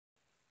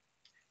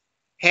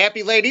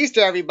Happy late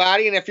Easter,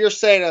 everybody. And if you're,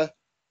 say, a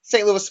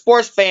St. Louis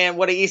sports fan,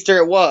 what an Easter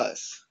it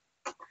was.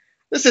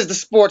 This is the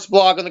sports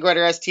blog on the Greater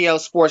STL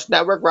Sports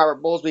Network.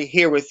 Robert Bowlesby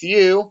here with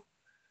you.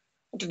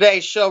 On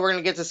today's show, we're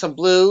going to get to some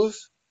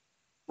blues.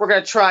 We're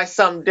going to try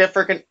something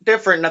different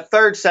in the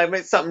third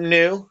segment, something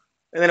new.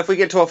 And then if we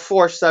get to a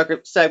fourth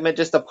segment,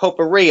 just a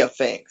potpourri of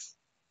things.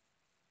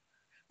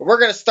 But we're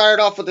going to start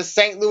off with the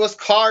St. Louis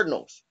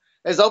Cardinals.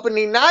 As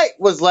opening night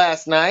was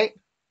last night,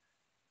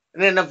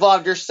 and it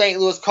involved your St.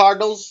 Louis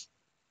Cardinals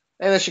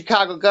and the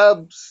Chicago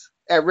Cubs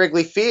at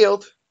Wrigley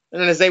Field.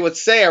 And as they would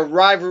say, a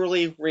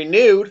rivalry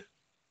renewed.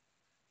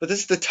 But this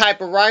is the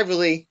type of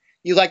rivalry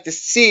you like to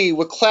see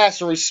with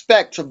class and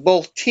respect for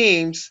both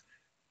teams,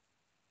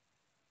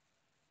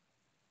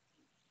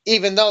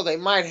 even though they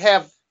might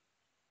have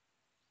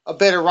a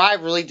bit of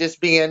rivalry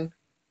just being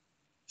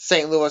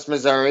St. Louis,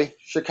 Missouri,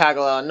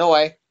 Chicago,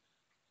 Illinois,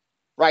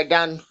 right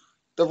down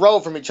the road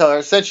from each other,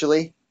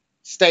 essentially,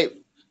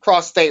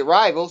 cross-state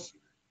rivals.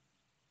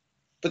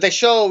 But they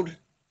showed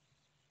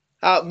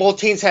how both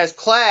teams has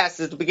class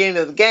at the beginning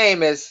of the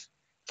game, as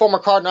former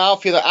Cardinal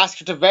outfielder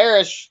Oscar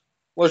Taveras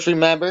was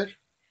remembered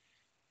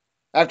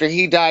after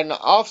he died in an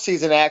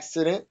off-season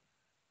accident.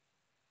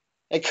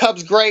 A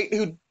Cubs great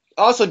who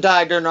also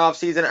died during the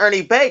offseason,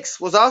 Ernie Banks,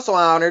 was also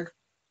honored.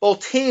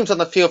 Both teams on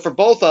the field for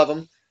both of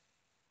them.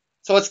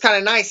 So it's kind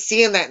of nice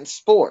seeing that in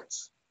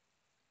sports.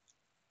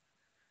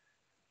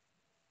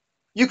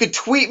 You can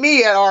tweet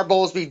me at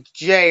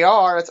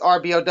rbowlesbyjr. That's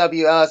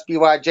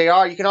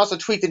RBOWLSBYJR. You can also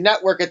tweet the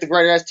network at the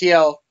Greater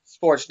STL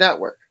Sports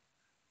Network.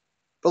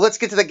 But let's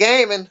get to the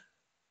game. And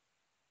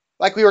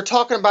like we were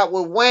talking about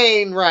with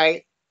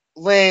Wainwright,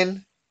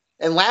 Lynn,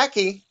 and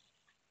Lackey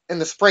in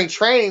the spring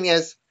training,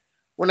 is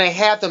when they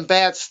have them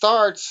bad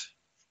starts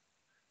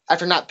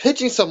after not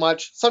pitching so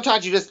much,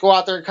 sometimes you just go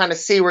out there and kind of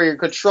see where your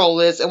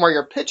control is and where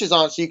your pitch is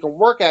on so you can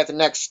work at the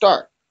next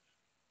start.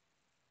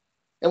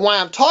 And why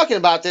I'm talking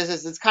about this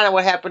is it's kind of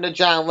what happened to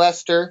John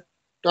Lester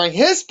during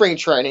his spring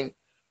training.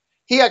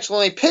 He actually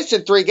only pitched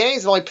in 3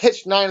 games and only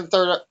pitched 9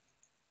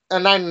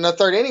 and a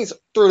third innings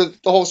through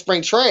the whole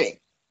spring training.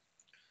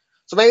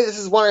 So maybe this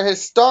is one of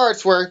his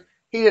starts where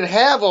he didn't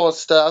have all his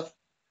stuff,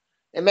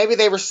 and maybe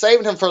they were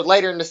saving him for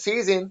later in the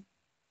season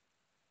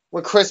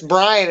when Chris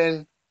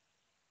Bryant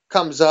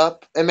comes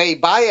up and maybe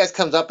Baez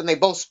comes up and they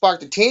both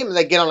spark the team and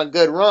they get on a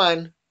good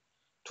run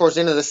towards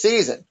the end of the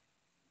season.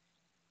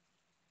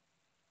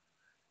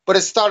 But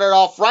it started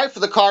off right for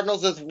the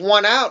Cardinals with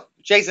 1 out.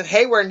 Jason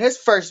Hayward in his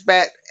first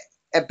at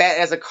bat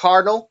as a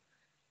Cardinal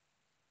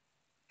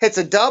hits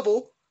a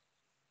double.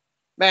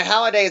 Matt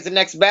Holliday is the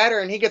next batter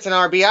and he gets an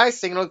RBI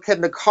signal,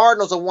 giving the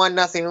Cardinals a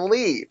 1-0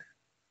 lead.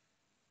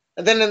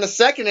 And then in the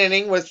second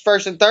inning with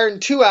first and third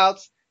and 2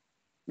 outs,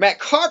 Matt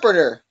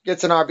Carpenter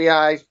gets an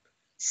RBI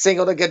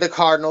single to give the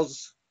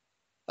Cardinals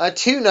a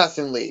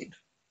 2-0 lead.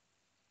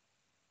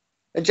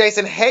 And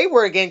Jason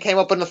Hayward again came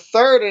up in the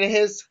third in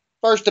his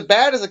first at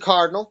bat as a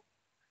Cardinal.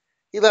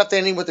 He left the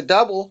inning with a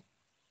double.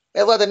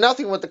 It led to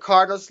nothing with the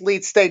Cardinals.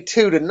 Lead stayed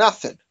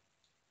 2-0.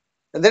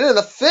 And then in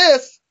the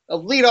fifth, a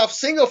leadoff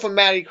single from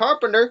Matty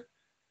Carpenter.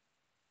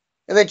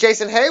 And then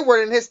Jason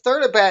Hayward in his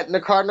third at bat, and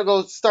the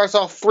Cardinal starts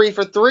off 3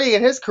 for 3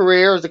 in his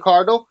career as a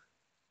Cardinal.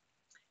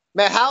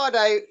 Matt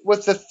Holliday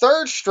with the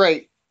third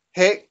straight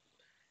hit,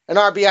 an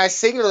RBI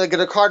single to give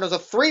the Cardinals a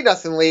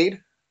 3-0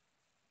 lead.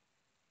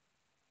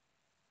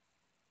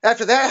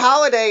 After that,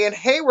 Holliday and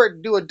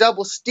Hayward do a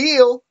double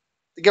steal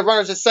to give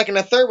runners at second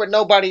and third with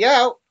nobody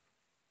out.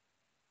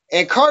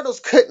 And Cardinals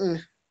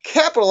couldn't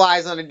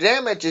capitalize on the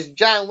damage as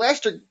John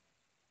Lester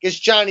gets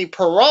Johnny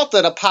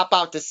Peralta to pop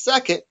out to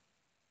second.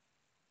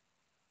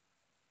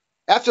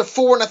 After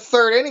 4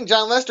 1/3 inning,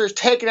 John Lester is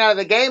taken out of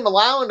the game,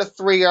 allowing the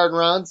 3 earned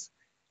runs,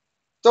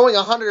 throwing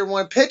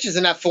 101 pitches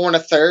in that 4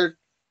 1/3.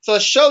 So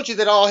it showed you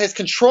that all his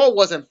control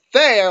wasn't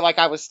there, like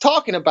I was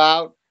talking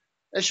about.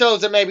 It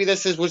shows that maybe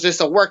this was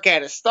just a work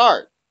at his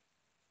start.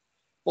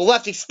 Well,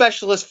 lefty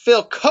specialist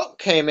Phil Coke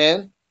came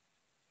in.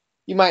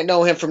 You might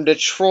know him from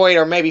Detroit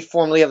or maybe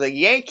formerly of the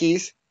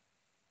Yankees.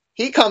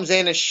 He comes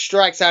in and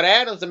strikes out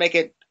Adams to make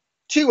it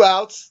 2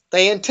 outs.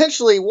 They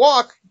intentionally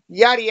walk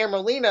Yadier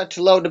Molina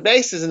to load the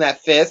bases in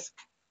that fifth.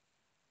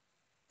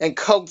 And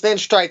Coke then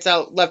strikes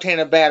out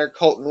left-handed batter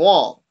Colton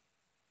Wong.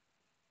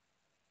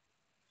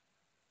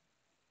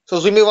 So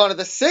as we move on to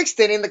the 6th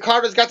inning, the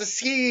Cardinals got to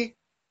see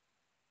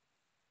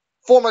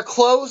former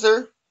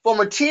closer,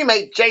 former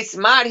teammate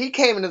Jason Mott. He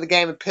came into the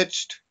game and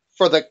pitched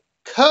for the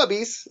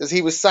Cubbies as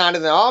he was signed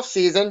in the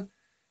offseason.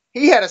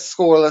 He had a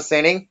scoreless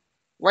inning.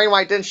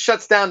 Wainwright then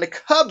shuts down the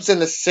Cubs in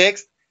the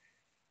 6th,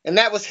 and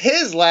that was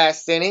his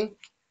last inning.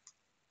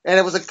 And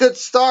it was a good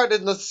start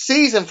in the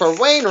season for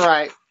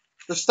Wainwright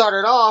to start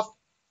it off,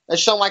 and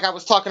shown like I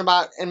was talking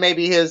about in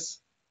maybe his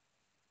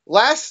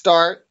last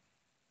start,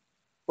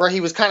 where he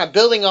was kind of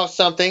building off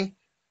something,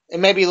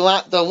 and maybe a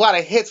lot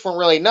of hits weren't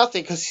really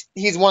nothing because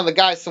he's one of the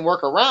guys to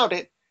work around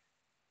it.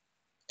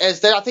 As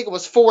there, I think it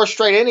was 4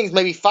 straight innings,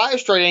 maybe 5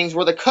 straight innings,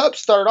 where the Cubs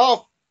started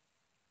off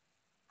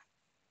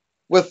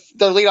with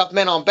their leadoff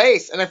men on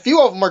base, and a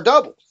few of them were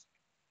doubles.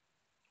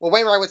 Well,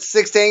 Wainwright with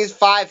 6 innings,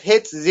 5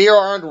 hits, 0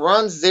 earned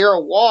runs,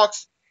 0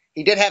 walks.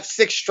 He did have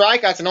 6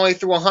 strikeouts and only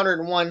threw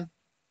 101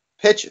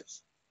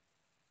 pitches.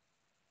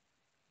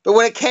 But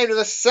when it came to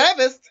the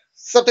 7th,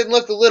 something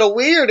looked a little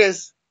weird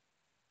as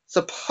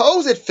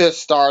supposed 5th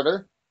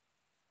starter,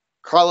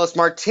 Carlos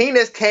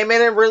Martinez, came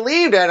in and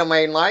relieved Adam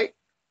Wainwright.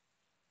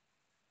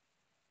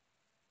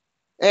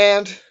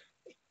 And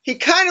he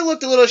kind of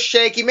looked a little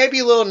shaky, maybe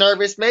a little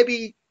nervous.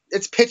 Maybe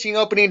it's pitching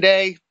opening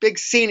day, big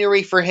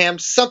scenery for him,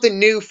 something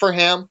new for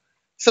him,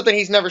 something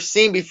he's never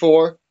seen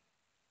before.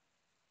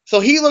 So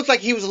he looked like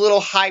he was a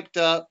little hyped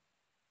up,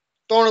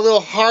 throwing a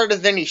little harder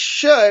than he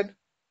should.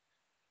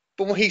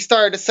 But when he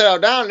started to settle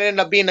down, it ended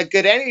up being a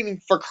good inning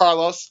for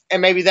Carlos,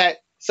 and maybe that's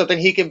something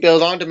he can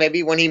build on to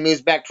maybe when he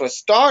moves back to a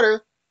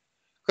starter.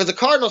 Because the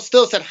Cardinals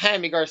still said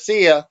Jaime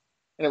Garcia,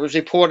 and it was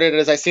reported,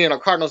 as I see it on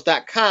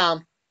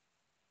Cardinals.com,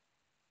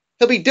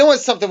 he'll be doing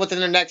something within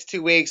the next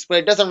 2 weeks, but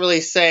it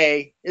doesn't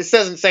say he's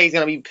going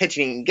to be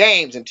pitching in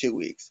games in 2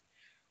 weeks.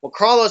 Well,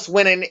 Carlos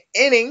went an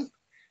inning.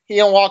 He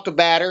unwalked a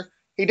batter.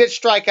 He did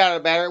strike out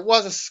a batter. It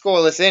was a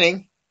scoreless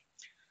inning.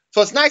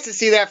 So it's nice to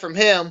see that from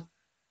him.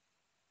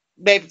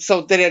 Maybe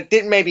so that it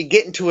didn't maybe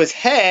get into his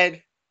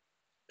head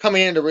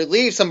coming in to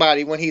relieve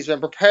somebody when he's been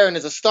preparing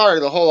as a starter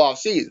the whole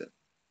offseason.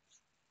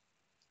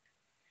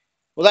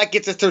 Well, that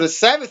gets us through the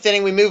 7th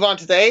inning. We move on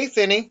to the 8th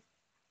inning.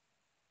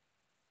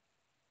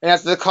 And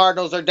after the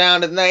Cardinals are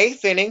down in the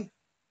 8th inning,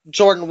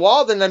 Jordan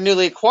Walden, the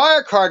newly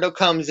acquired Cardinal,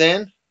 comes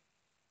in.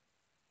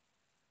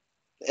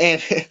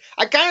 And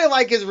I kind of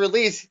like his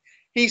release.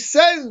 He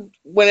said,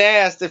 when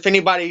asked if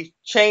anybody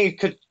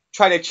could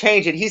try to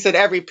change it, he said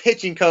every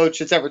pitching coach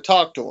that's ever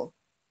talked to him.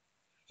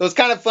 So it's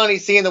kind of funny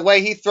seeing the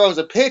way he throws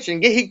a pitch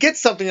and he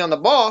gets something on the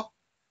ball.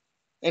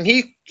 And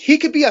he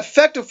could be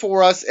effective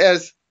for us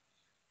as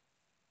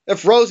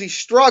if Rosie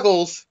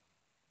struggles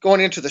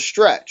going into the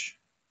stretch.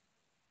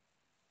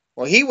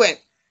 Well, he went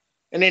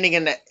an inning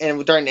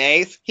during the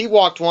 8th. He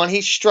walked one.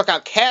 He struck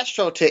out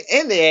Castro to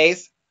end the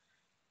 8th.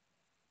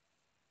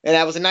 And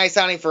that was a nice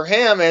outing for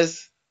him,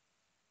 as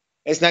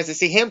it's nice to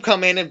see him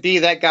come in and be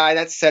that guy,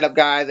 that setup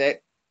guy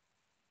that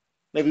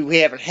maybe we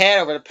haven't had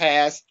over the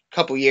past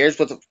couple years,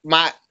 with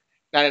not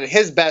at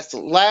his best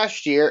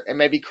last year, and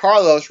maybe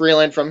Carlos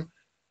reeling from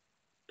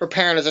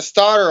preparing as a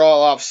starter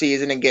all off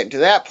season and getting to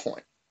that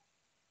point.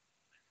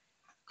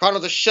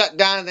 Cardinals are shut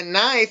down in the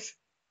 9th,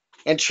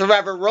 and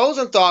Trevor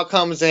Rosenthal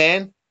comes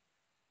in,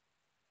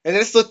 and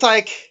this looked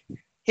like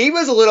he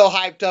was a little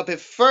hyped up at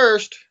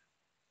first,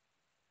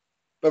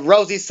 but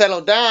Rosie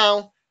settled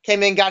down,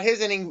 came in, got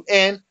his inning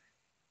in,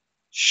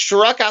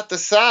 struck out the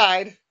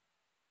side,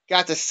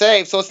 got the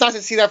save. So it's nice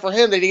to see that for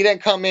him, that he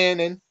didn't come in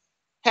and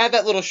have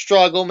that little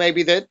struggle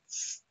maybe that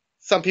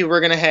some people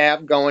are going to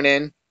have going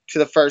in to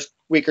the first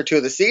week or two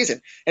of the season.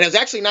 And it was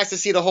actually nice to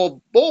see the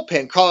whole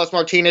bullpen, Carlos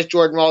Martinez,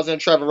 Jordan Walden,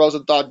 and Trevor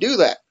Rosenthal, do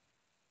that.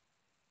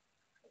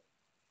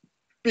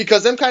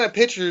 Because them kind of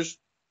pitchers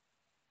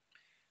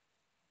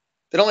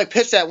that only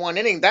pitch that one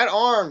inning, that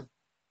arm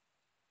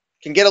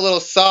can get a little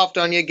soft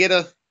on you,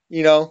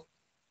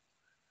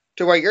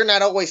 to where you're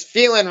not always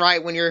feeling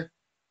right when you're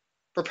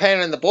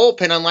preparing in the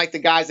bullpen, unlike the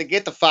guys that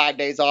get the 5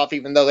 days off,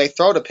 even though they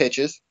throw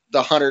the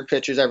 100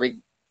 pitches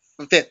every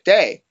 5th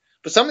day.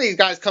 But some of these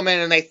guys come in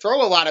and they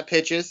throw a lot of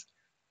pitches,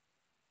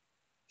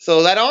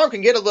 so that arm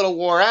can get a little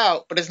wore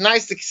out. But it's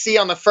nice to see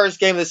on the first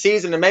game of the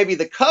season, and maybe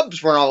the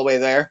Cubs weren't all the way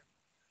there,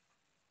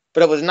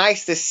 but it was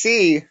nice to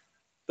see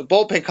the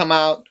bullpen come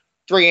out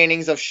 3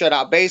 innings of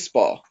shutout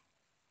baseball.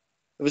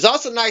 It was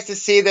also nice to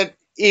see that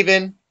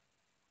even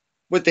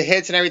with the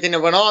hits and everything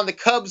that went on, the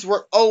Cubs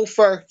were 0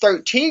 for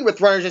 13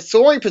 with runners in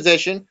scoring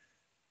position.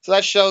 So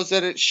that shows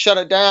that it shut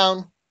it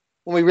down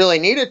when we really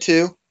needed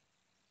to.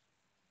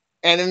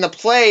 And in the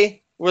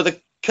play where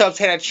the Cubs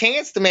had a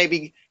chance to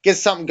maybe get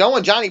something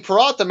going, Johnny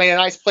Peralta made a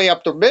nice play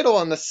up the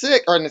middle in the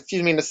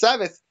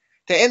 7th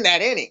to end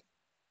that inning.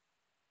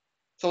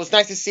 So it's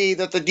nice to see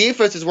that the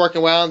defense is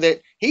working well and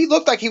that he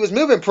looked like he was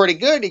moving pretty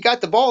good. He got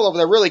the ball over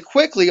there really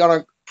quickly on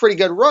a pretty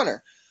good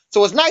runner. So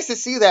it was nice to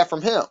see that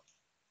from him.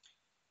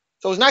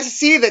 So it was nice to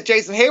see that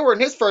Jason Hayward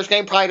in his first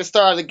game, probably the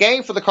star of the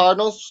game for the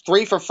Cardinals,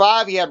 3 for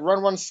 5. He had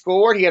run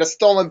scored. He had a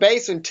stolen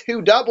base and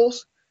 2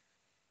 doubles.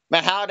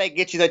 Matt Halliday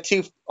gets you the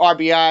 2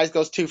 RBIs,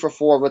 goes 2 for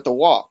 4 with the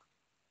walk.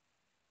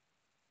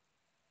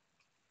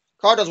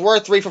 Cardinals were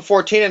 3 for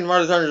 14 and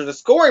runners under the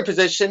scoring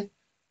position.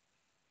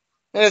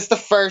 And it's the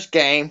first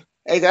game.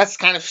 Hey, that's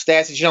kind of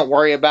stats that you don't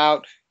worry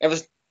about. It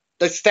was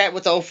the stat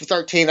with the 0 for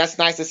 13. That's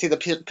nice to see the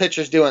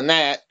pitchers doing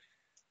that.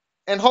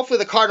 And hopefully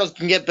the Cardinals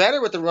can get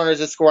better with the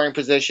runners in scoring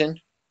position,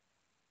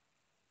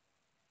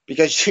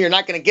 because you're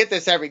not going to get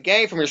this every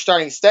game from your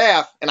starting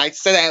staff. And I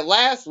said that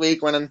last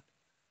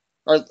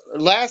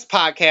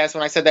podcast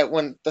when I said that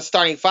when the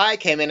starting 5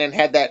 came in and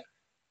had that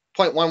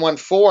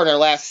 .114 in their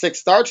last 6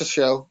 starts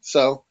or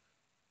so.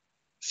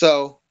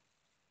 So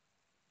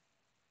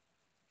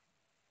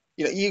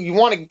you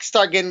want to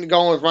start getting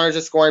going with runners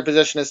in scoring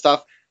position and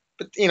stuff.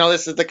 But,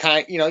 this is the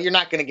kind, you're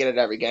not going to get it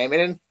every game.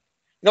 And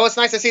it's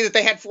nice to see that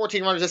they had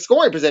 14 runners in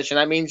scoring position.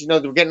 That means,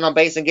 they're getting on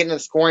base and getting in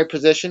scoring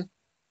position.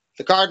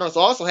 The Cardinals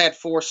also had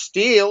 4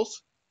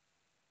 steals.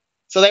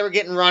 So they were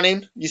getting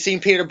running. You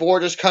seen Peter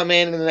Borges come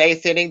in the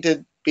 8th inning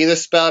to be the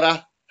spell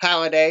to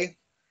Halladay,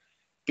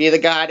 be the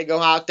guy to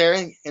go out there,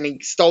 and he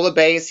stole the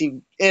base. He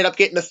ended up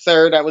getting the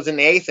third. That was in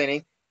the 8th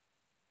inning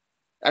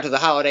after the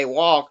Halladay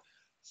walk.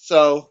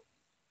 So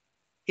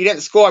he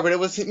didn't score, but it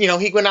was,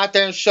 he went out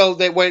there and showed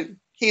that what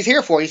he's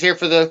here for. He's here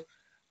for the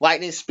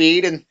lightning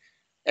speed. And,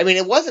 I mean,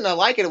 it wasn't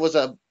it was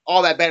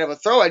all that bad of a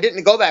throw. It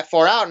didn't go that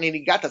far out, and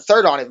he got the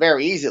third on it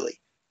very easily.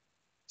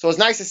 So it was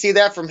nice to see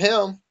that from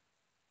him.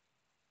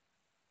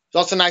 It's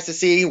also nice to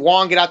see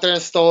Wong get out there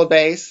and stole a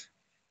base.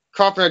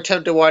 Carpenter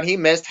attempted one. He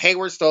missed.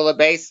 Hayward stole a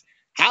base.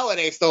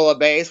 Halladay stole a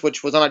base,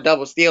 which was on a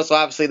double steal. So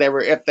obviously if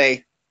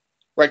they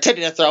were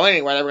attempting to throw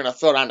anywhere, they were going to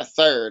throw it on to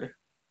third.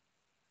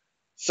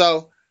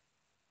 So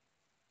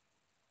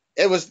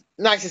it was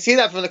nice to see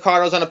that from the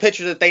Cardinals on a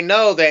pitcher that they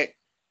know that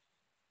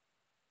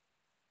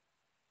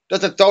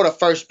doesn't throw to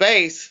first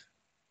base.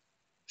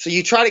 So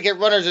you try to get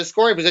runners in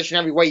scoring position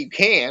every way you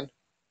can.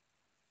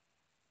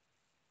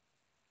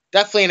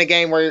 Definitely in a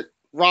game where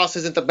Ross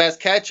isn't the best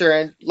catcher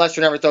and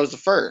Lester never throws to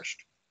first.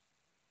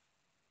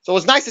 So it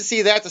was nice to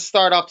see that to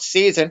start off the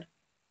season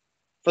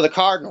for the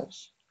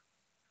Cardinals.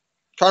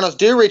 Cardinals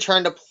do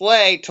return to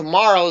play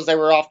tomorrow as they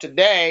were off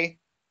today.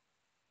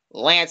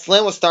 Lance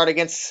Lynn will start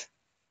against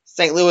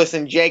St. Louis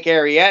and Jake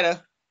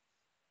Arrieta.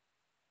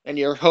 And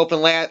you're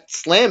hoping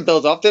Lance Lynn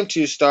builds off them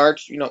 2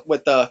 starts,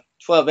 with the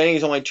 12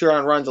 innings, only 2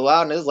 earned runs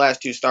allowed in his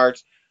last 2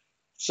 starts.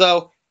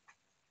 So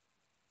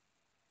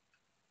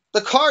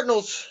the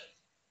Cardinals,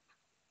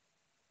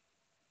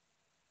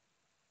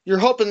 you're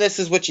hoping this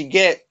is what you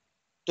get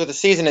through the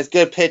season is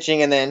good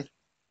pitching and then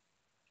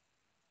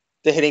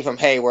the hitting from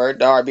Hayward,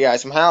 the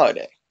RBIs from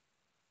Halladay.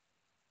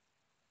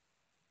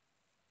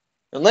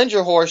 And Lynn's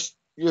your horse.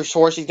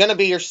 He's going to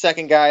be your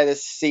second guy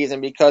this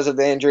season because of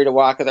the injury to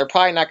Walker. They're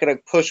probably not going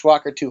to push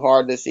Walker too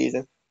hard this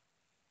season.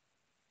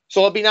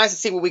 So it'll be nice to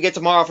see what we get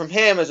tomorrow from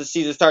him as the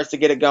season starts to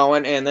get it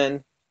going. And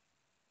then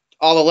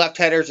all the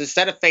left-handers,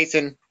 instead of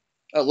facing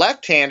a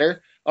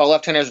left-hander, all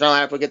left-handers don't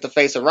have to get to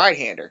face a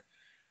right-hander.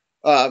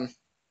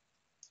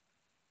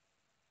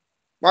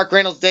 Mark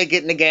Reynolds did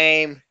get in the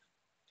game.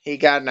 He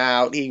got an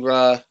out.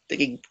 I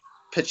think he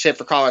pitched hit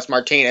for Carlos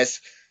Martinez.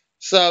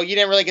 So you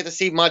didn't really get to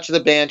see much of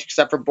the bench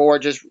except for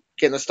Borges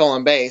getting the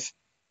stolen base.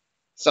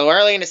 So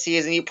early in the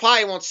season, you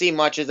probably won't see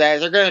much of that.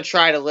 They're going to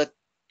try to let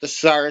the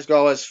starters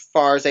go as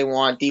far as they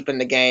want deep in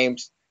the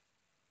games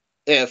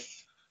if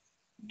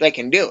they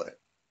can do it.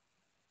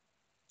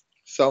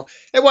 So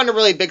it wasn't a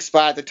really big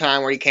spot at the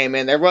time where he came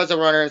in. There was a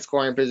runner in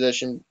scoring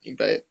position,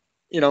 but,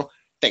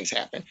 things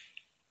happen.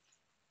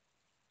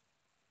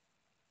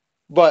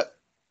 But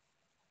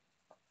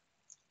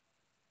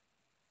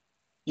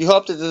you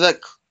hope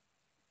that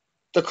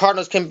the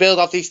Cardinals can build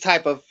off these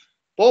type of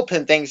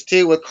bullpen things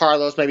too, with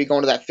Carlos maybe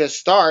going to that 5th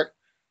start,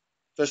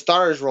 the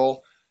starter's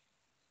role,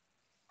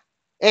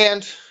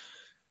 and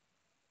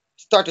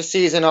start the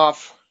season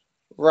off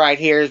right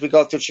here as we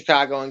go through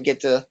Chicago and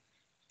get to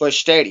Busch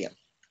Stadium.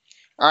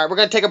 All right, we're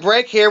going to take a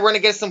break here. We're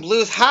going to get some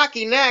Blues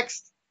hockey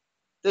next.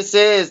 This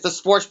is the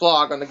Sports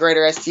Blog on the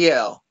Greater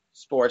STL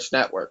Sports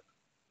Network.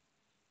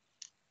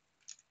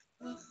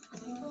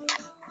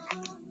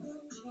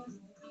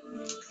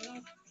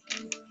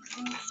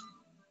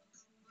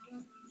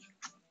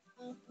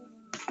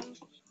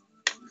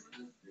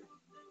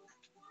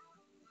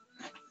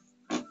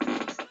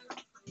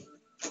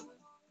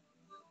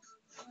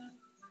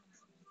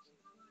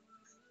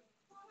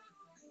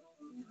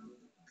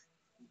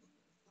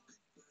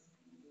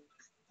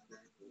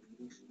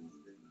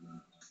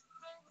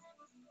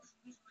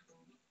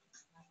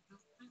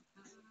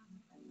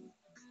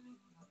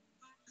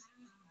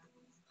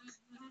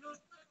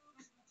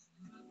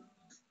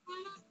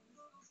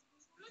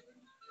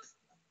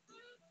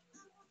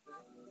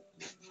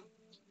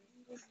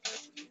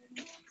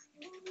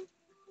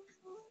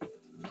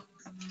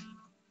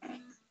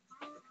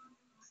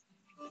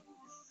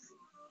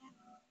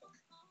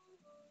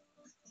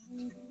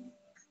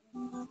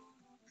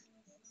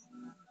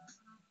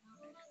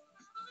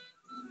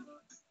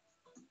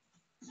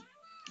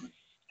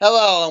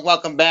 Hello and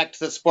welcome back to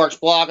the Sports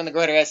Blog on the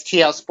Greater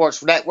STL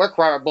Sports Network.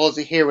 Robert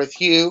Bowlesby here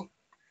with you.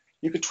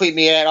 You can tweet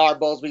me at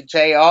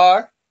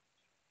rbowlesbyjr.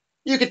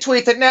 You can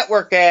tweet the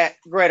network at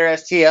Greater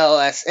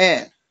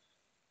STLSN.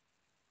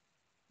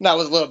 That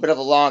was a little bit of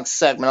a long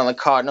segment on the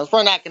Cardinals.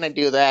 We're not going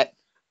to do that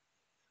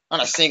on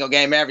a single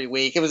game every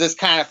week. It was just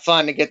kind of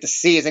fun to get the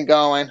season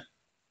going.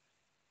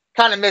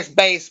 Kind of missed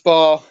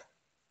baseball.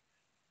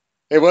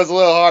 It was a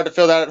little hard to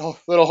fill that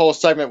little whole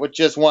segment with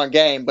just one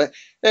game, but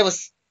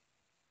it's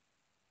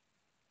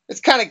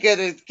kind of good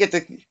to get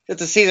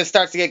the season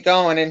starts to get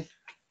going and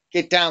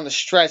get down the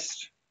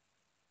stretch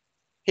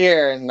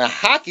here in the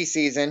hockey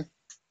season,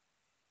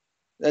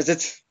 as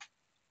it's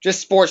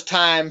just sports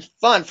time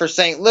fun for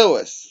St.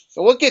 Louis.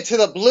 So we'll get to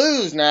the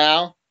Blues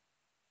now.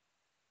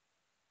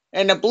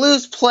 And the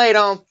Blues played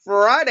on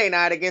Friday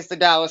night against the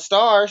Dallas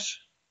Stars.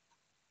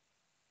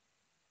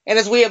 And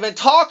as we have been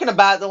talking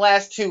about the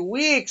last 2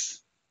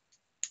 weeks,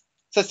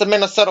 since the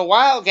Minnesota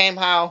Wild game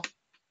how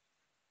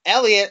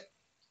Elliott,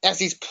 as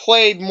he's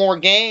played more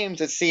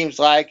games, it seems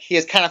like, he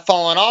has kind of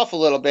fallen off a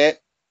little bit.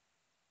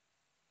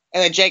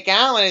 And then Jake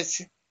Allen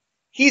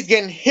he's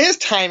getting his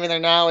time in there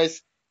now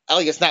as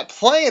Elliott's not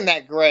playing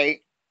that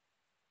great.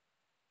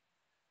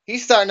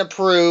 He's starting to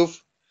prove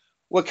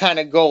what kind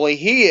of goalie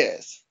he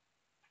is.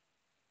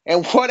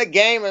 And what a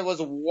game. It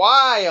was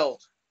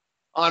wild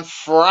on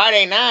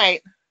Friday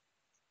night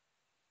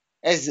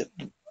as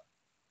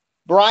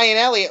Brian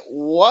Elliott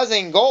was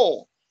in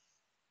goal.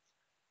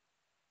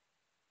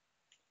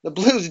 The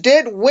Blues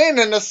did win,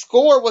 and the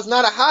score was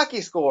not a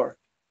hockey score.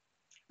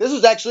 This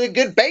was actually a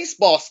good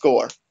baseball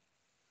score.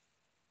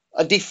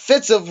 A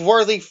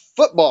defensive-worthy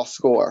football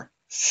score.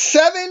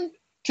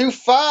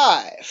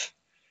 7-5.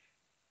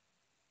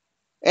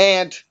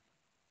 And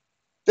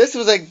this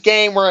was a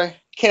game where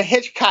Ken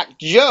Hitchcock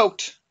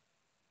joked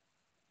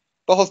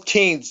both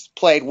teams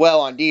played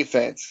well on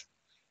defense.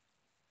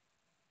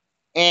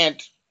 And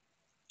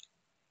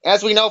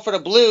as we know for the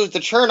Blues, the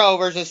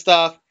turnovers and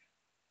stuff,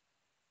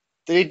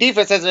 the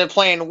defense hasn't been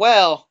playing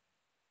well.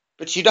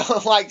 But you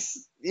don't like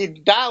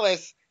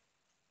Dallas,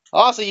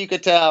 also you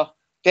could tell,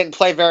 didn't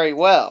play very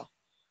well.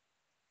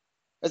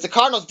 As the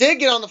Cardinals did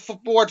get on the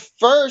board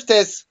first,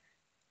 as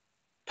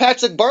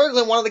Patrick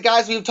Berglund, one of the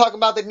guys we were talking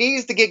about that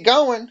needs to get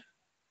going,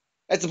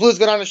 as the Blues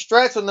go down the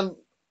stretch with the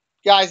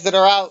guys that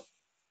are out,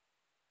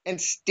 and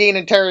Steen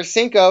and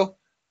Tarasenko,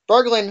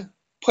 Berglund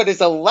put his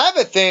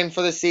 11th in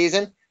for the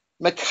season.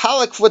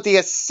 McCulloch with the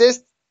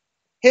assist,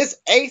 his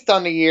 8th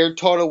on the year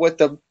total with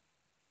the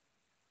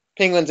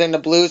Penguins and the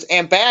Blues,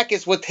 and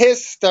Backes with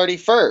his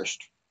 31st.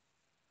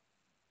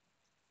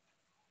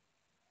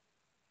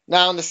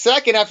 Now in the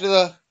second, after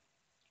the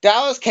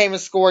Dallas came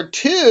and scored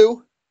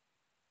 2,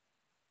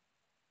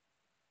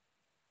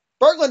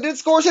 Berglund did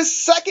score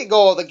his second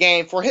goal of the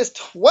game for his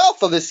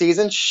 12th of the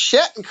season.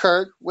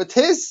 Shattenkirk with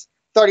his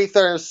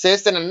 33rd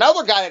assist, and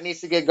another guy that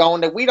needs to get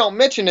going that we don't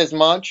mention as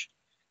much.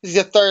 He's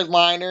a third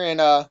liner, and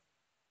the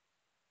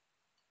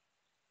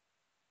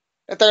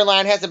third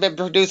line hasn't been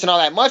producing all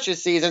that much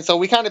this season, so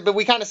we kind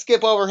of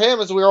skip over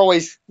him as we're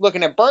always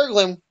looking at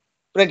Berglund.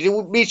 But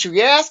Dmitry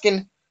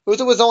Yaskin,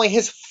 it was only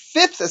his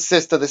 5th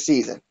assist of the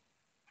season.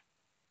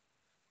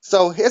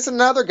 So it's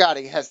another guy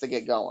that has to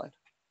get going.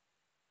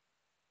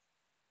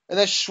 And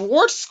then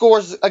Schwartz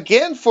scores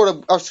again for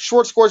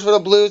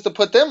the Blues to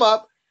put them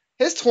up.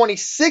 His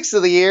 26th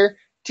of the year.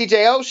 TJ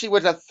Oshie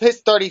with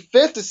his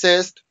 35th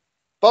assist.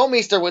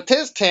 Bouwmeester with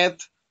his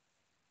 10th.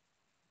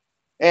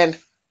 And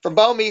for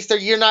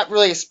Bouwmeester, you're not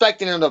really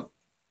expecting him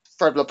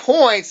for the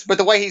points, but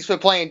the way he's been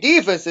playing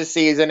defense this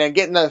season and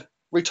getting the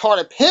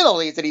retarded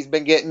penalties that he's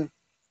been getting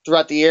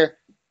throughout the year,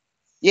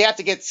 you have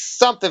to get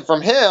something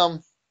from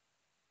him.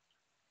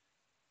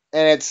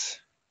 And it's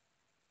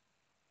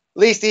at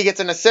least he gets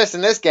an assist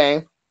in this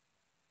game.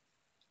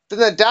 Then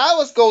the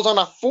Dallas goes on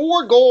a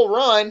 4-goal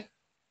run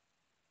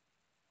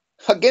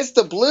against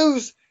the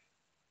Blues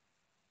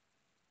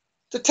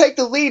to take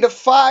the lead of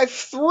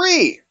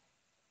 5-3.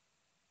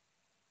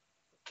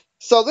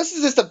 So this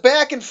is just a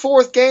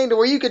back-and-forth game to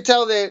where you could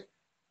tell that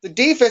the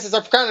defenses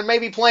are kind of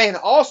maybe playing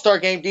all-star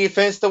game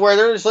defense to where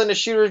they're just letting the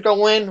shooters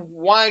go in,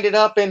 wind it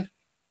up, and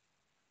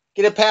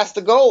get it past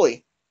the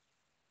goalie.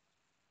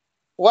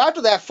 Well,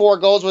 after that 4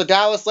 goals with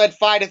Dallas led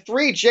 5-3,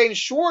 Jaden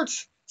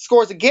Schwartz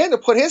scores again to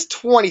put his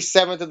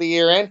 27th of the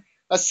year in.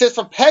 Assist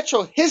from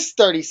Petro, his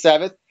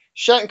 37th.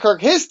 Shattenkirk,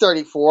 his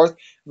 34th.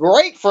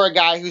 Great for a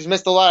guy who's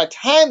missed a lot of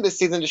time this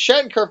season to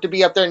Shattenkirk to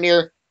be up there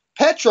near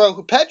Petro,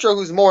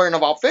 who's more of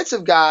an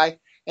offensive guy,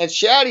 and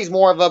Shatty's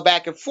more of a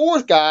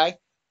back-and-forth guy,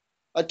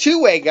 a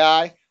two-way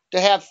guy, to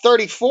have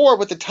 34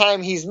 with the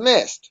time he's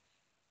missed.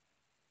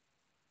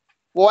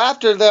 Well,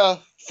 after the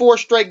 4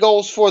 straight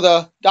goals for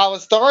the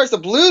Dallas Stars, the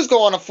Blues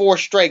go on a 4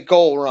 straight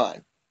goal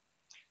run.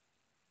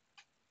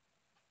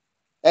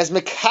 As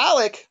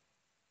McCulloch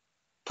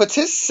puts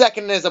his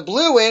second as a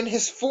Blue in,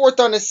 his 4th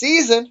on the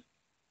season,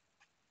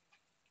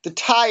 to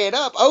tie it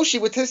up.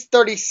 Oshie with his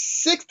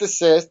 36th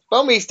assist.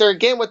 Bouwmeester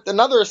again with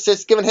another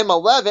assist, giving him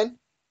 11.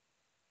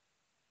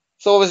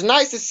 So it was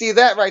nice to see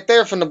that right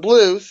there from the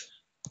Blues.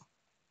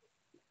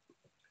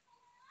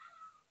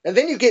 And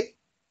then you get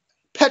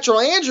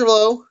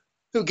Pietrangelo,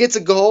 who gets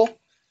a goal.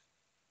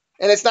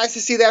 And it's nice to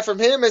see that from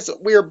him, as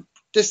we were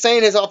just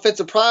saying his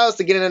offensive prowess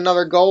to get in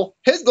another goal.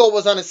 His goal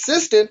was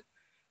unassisted,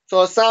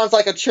 so it sounds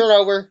like a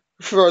turnover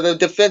for the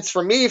defense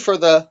for me for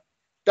the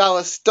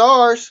Dallas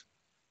Stars.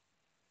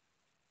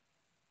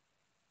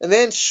 And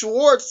then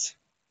Schwartz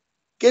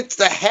gets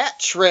the hat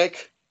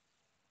trick,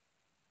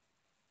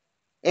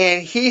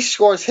 and he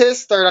scores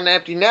his 3rd on the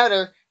empty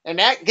netter, and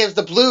that gives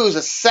the Blues a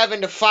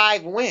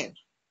 7-5 win.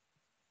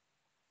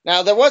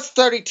 Now, there was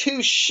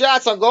 32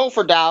 shots on goal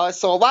for Dallas,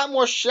 so a lot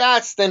more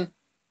shots than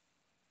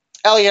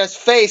Elliott has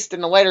faced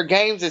in the later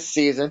games this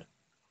season.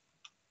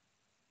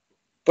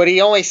 But he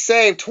only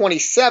saved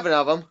 27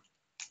 of them.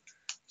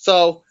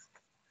 So,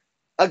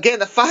 again,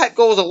 the 5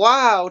 goals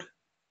allowed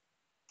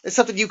is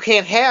something you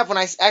can't have. When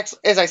as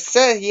I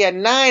said, he had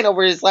 9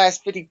 over his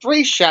last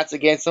 53 shots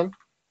against them.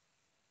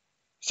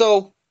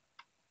 So,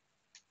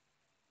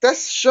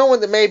 that's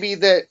showing that maybe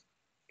that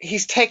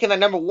he's taking the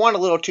number one a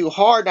little too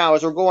hard now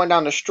as we're going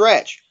down the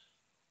stretch.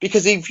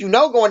 Because if you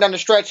know going down the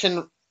stretch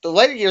in the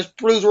later years,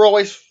 Blues were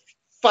always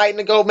fighting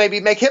to go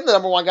maybe make him the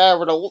number one guy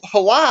over to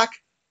Halak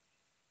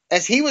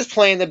as he was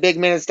playing the big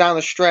minutes down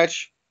the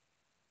stretch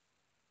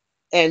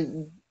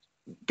and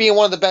being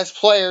one of the best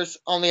players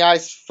on the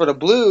ice for the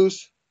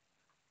Blues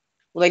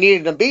when they needed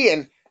him to be.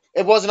 And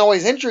it wasn't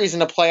always injuries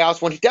in the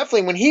playoffs.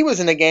 When he was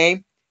in the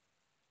game,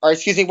 or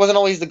excuse me, it wasn't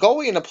always the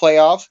goalie in the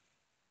playoffs.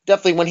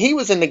 Definitely when he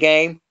was in the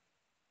game,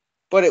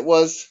 but it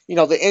was,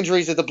 the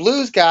injuries that the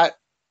Blues got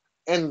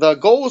and the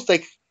goals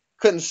they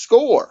couldn't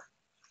score.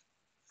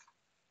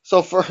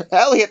 So for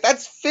Elliott,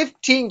 that's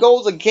 15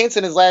 goals against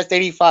in his last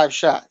 85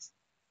 shots.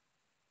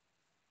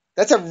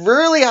 That's a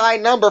really high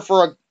number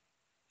for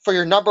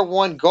your number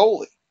one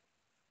goalie.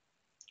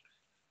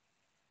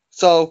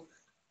 So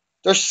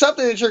there's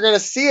something that you're going to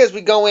see as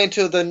we go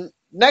into the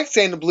next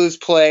game the Blues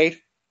played,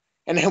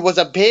 and it was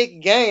a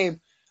big game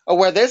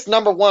where this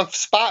number one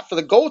spot for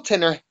the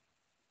goaltender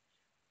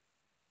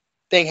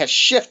thing has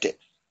shifted.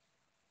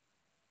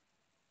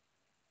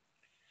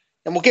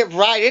 And we'll get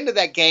right into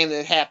that game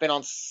that happened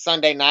on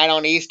Sunday night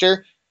on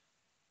Easter.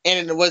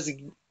 And it was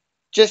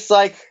just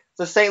like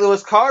the St.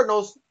 Louis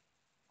Cardinals.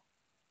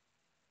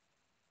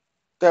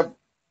 The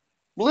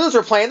Blues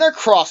were playing their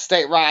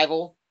cross-state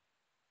rival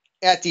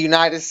at the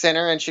United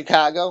Center in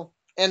Chicago,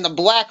 and the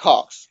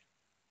Blackhawks.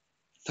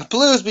 The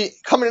Blues,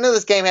 coming into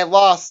this game, had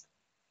lost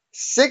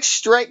 6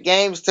 straight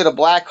games to the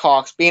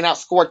Blackhawks, being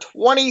outscored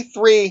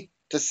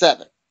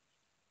 23-7.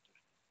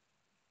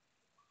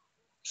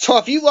 So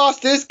if you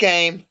lost this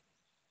game,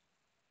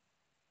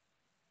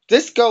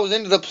 this goes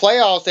into the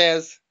playoffs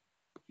as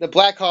the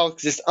Blackhawks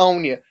just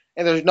own you,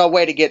 and there's no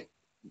way to get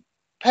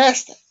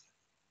past it.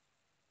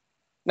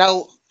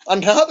 Now,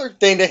 another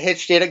thing that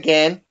Hitch did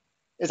again,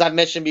 as I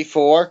mentioned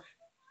before,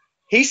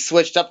 he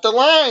switched up the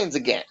lines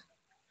again.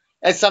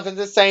 It's something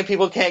the same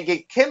people can't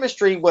get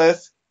chemistry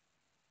with.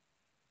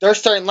 There are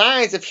certain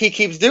lines if he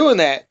keeps doing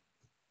that.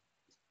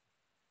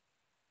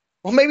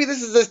 Well, maybe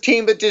this is a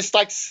team that just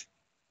likes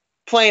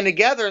playing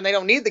together and they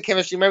don't need the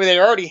chemistry. Maybe they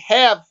already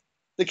have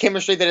the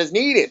chemistry that is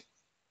needed.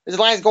 His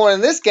lines going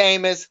in this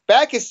game is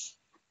Backus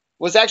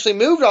was actually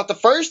moved off the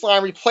first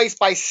line, replaced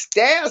by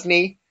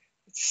Stastny,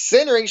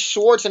 centering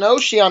Schwartz and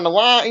Oshie on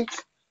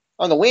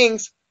the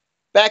wings.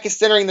 Backus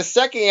centering the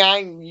second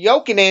line,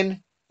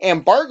 Jokinen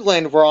and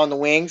Berglund were on the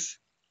wings.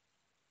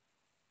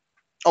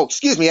 Oh,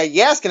 excuse me,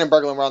 Yaskin and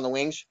Berglund were on the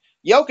wings.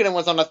 Jokinen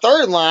was on the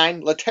third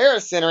line,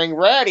 Laterra centering,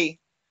 Ratty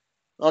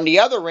on the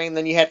other ring.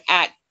 Then you had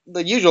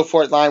the usual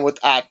fourth line with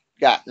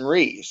Gott and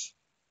Reeves.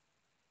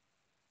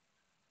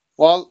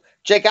 Well,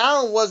 Jake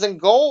Allen was in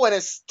goal, and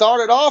it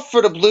started off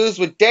for the Blues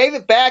with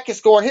David Backus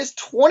scoring his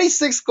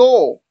 26th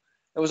goal.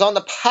 It was on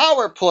the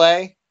power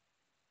play,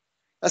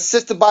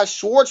 assisted by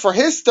Schwartz for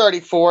his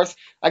 34th,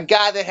 a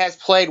guy that has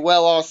played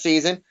well all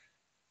season.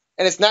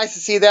 And it's nice to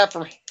see that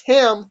from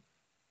him,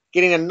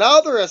 getting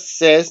another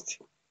assist.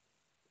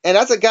 And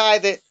that's a guy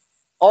that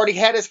already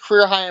had his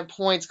career high in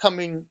points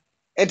coming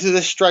into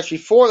this stretch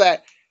before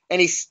that. And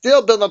he's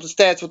still building up the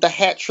stats with the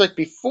hat trick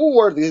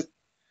before this.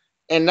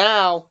 And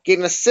now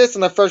getting an assist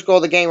on the first goal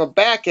of the game of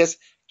Backus,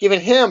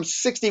 giving him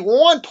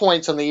 61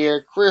 points on the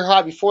year. Career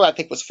high before that, I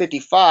think, was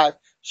 55.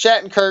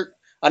 Shattenkirk,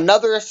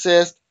 another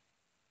assist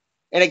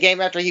in a game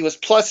after he was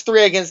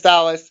 +3 against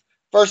Dallas.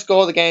 First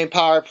goal of the game,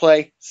 power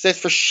play. Assist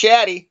for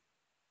Shatty.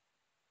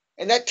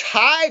 And that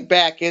tied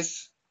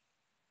Backus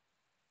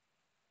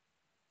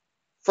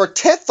for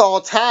 10th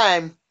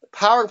all-time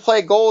power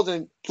play goals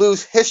in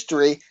Blues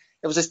history.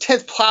 It was his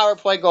 10th power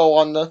play goal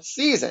on the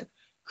season.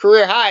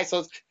 Career high, so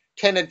it's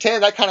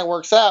 10-10. That kind of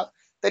works out.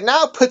 That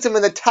now puts him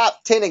in the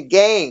top 10 in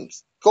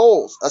games,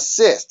 goals,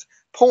 assists,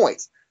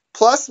 points,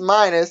 plus,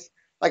 minus.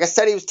 Like I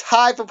said, he was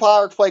tied for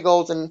power play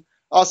goals and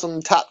also in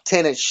the top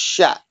 10 in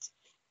shots.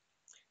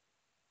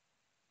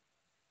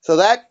 So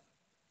that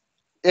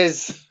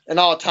is an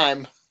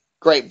all-time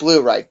great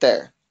Blue right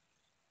there.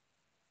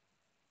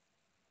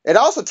 It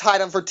also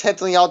tied him for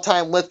 10th in the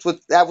all-time list.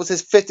 That was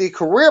his 50th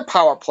career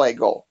power play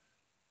goal.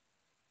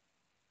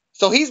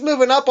 So he's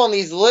moving up on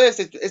these lists.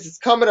 It's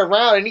coming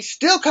around, and he's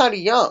still kind of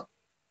young. I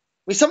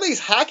mean, some of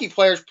these hockey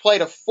players play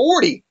to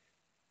 40.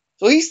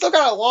 So he's still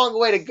got a long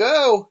way to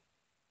go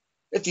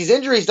if these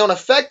injuries don't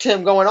affect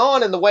him going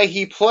on and the way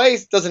he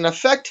plays doesn't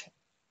affect him.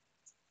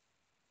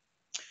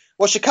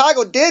 Well,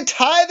 Chicago did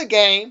tie the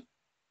game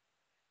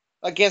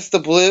against the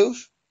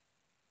Blues.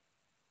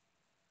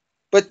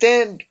 But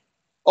then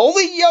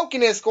Olli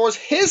Jokinen scores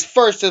his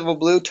first of a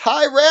Blue.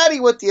 Ty Ratty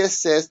with the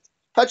assist.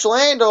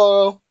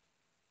 Petrolando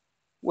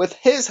with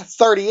his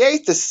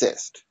 38th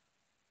assist.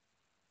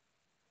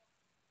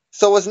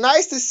 So it was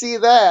nice to see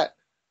that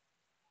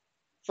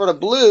for the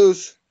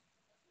Blues,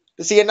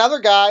 to see another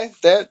guy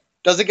that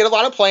doesn't get a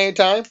lot of playing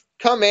time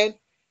come in,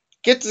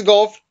 get the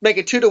goal, make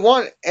it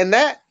 2-1, and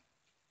that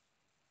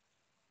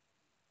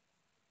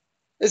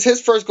is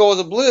his first goal as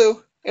a Blue,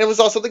 and it was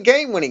also the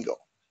game-winning goal.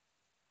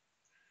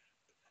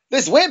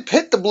 This win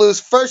put the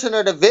Blues first in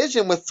their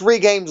division with 3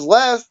 games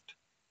left,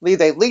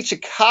 They lead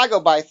Chicago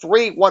by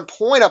 3, 1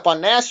 point up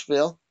on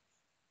Nashville.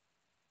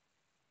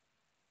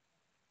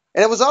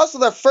 And it was also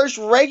their first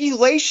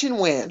regulation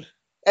win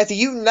at the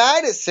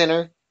United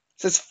Center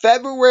since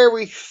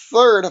February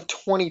 3rd of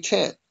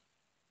 2010.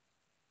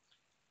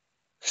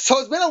 So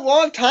it's been a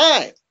long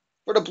time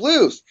for the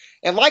Blues.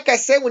 And like I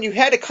said, when you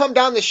had to come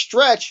down the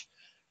stretch,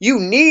 you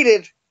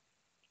needed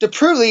to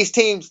prove to these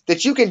teams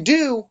that you can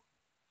do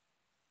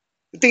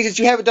the things that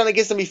you haven't done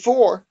against them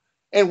before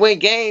and win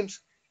games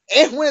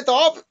and win at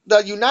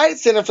the United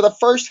Center for the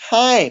first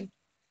time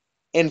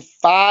in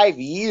 5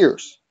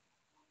 years.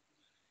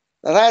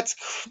 Now that's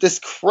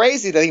just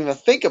crazy to even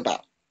think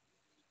about.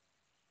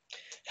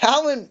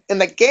 Allen in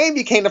the game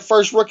became the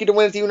first rookie to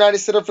win at the United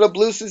Center for the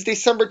Blues since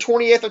December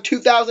 20th of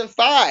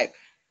 2005.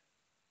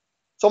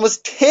 It's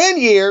almost 10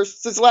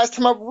 years since the last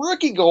time a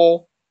rookie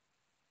goalie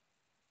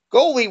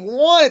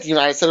won at the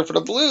United Center for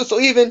the Blues. So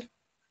even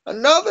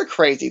another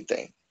crazy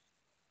thing.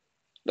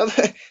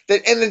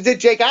 And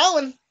Jake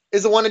Allen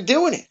is the one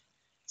doing it.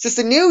 Since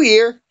the new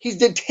year, he's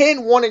did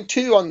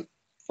 10-1-2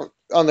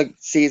 on the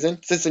season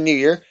since the new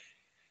year.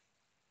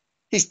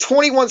 He's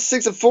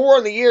 21-6-4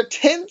 on the year,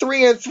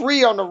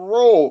 10-3-3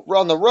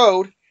 on the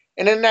road,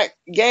 and in that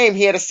game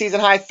he had a season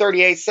high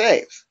 38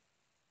 saves.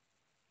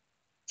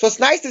 So it's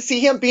nice to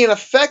see him being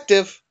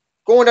effective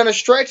going down the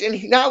stretch,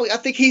 and now I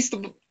think he's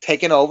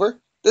taking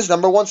over this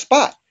number one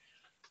spot.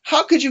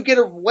 How could you get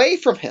away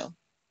from him?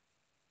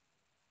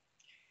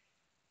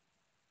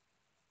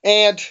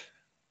 And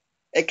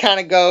it kind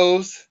of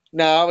goes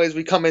now as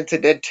we come into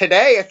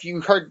today. If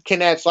you heard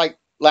Kenneth like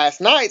last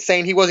night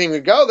saying he wasn't even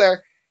going to go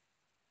there,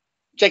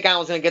 Jake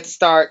Allen's going to get to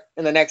start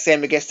in the next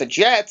game against the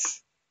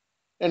Jets.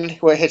 And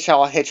what Hitch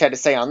had to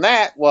say on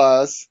that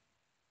was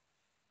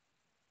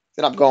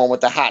that I'm going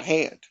with the hot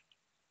hand.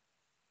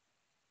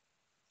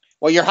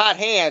 Well, your hot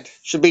hand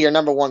should be your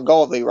number one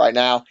goalie right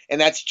now,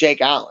 and that's Jake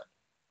Allen.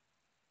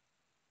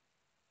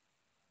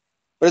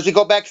 But as we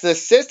go back to the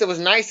assist, it was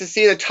nice to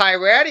see that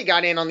Tyrati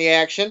got in on the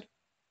action.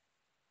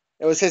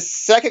 It was his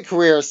second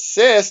career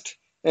assist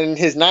in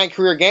his 9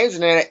 career games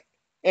in the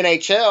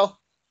NHL.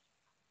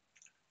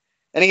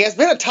 And he has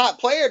been a top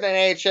player in the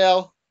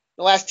NHL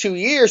the last 2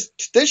 years.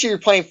 This year,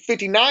 playing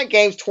 59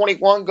 games,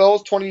 21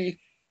 goals,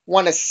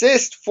 21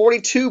 assists,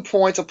 42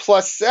 points, a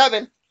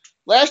 +7.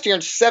 Last year,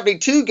 in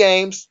 72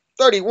 games,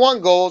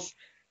 31 goals,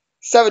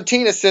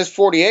 17 assists,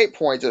 48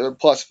 points, a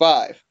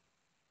 +5.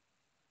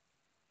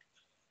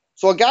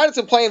 So a guy that's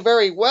been playing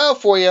very well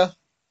for you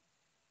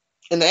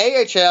in the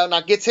AHL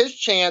now gets his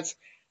chance,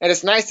 and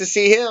it's nice to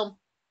see him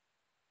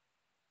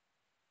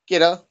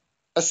get a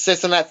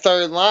assist on that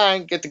third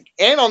line,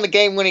 and on the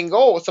game-winning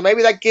goal. So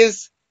maybe that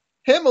gives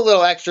him a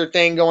little extra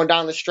thing going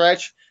down the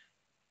stretch,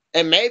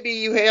 and maybe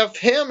you have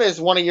him as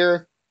one of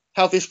your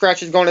healthy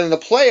scratches going into the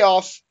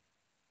playoffs,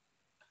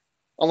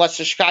 unless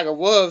the Chicago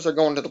Wolves are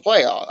going to the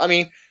playoffs. I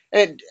mean,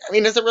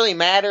 does it really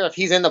matter if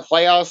he's in the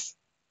playoffs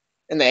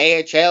in the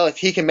AHL, if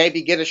he can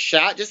maybe get a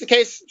shot, just in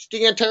case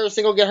Steen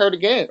Terracing will get hurt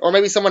again, or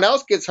maybe someone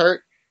else gets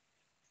hurt?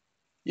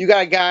 You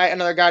got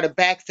another guy to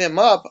back them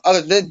up,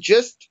 other than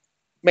just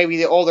maybe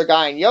the older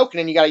guy in Jokic,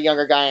 and you got a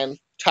younger guy in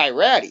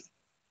Tyrati.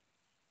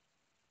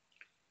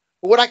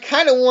 But what I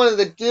kind of wanted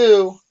to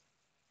do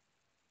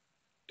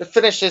to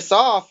finish this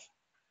off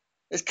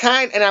is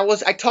said I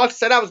was going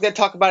to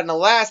talk about it in the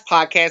last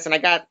podcast, and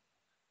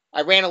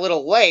I ran a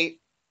little late,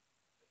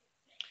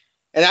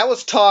 and that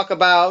was talk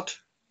about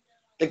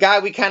the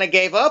guy we kind of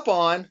gave up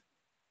on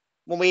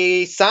when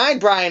we signed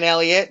Brian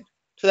Elliott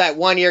to that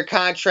 1-year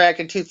contract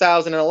in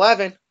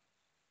 2011,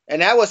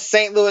 and that was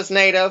St. Louis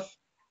native,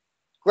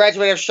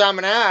 graduate of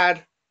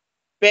Chaminade,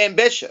 Ben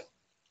Bishop.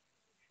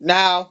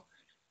 Now,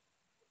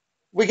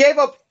 we gave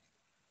up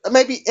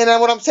maybe, and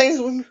what I'm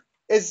saying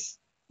is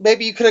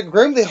maybe you could have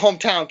groomed the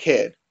hometown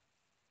kid.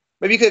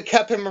 Maybe you could have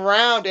kept him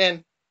around,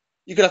 and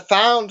you could have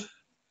found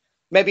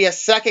maybe a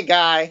second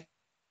guy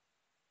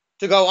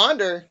to go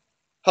under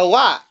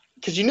Halak,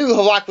 because you knew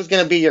Halak was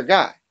going to be your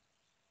guy.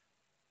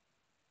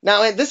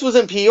 Now, and this was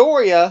in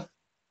Peoria,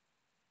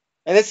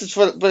 and this is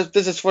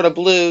for the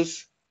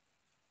Blues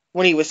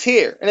when he was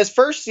here. In his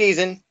first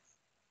season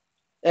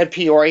at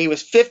Peoria, he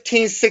was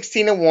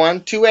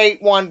 15-16-1,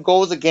 281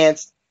 goals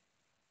against,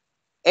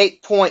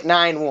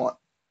 8.91.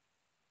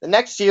 The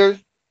next year,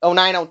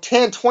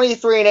 09-010,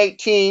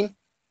 23-18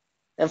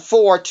 and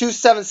 4,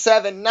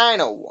 277,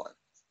 901.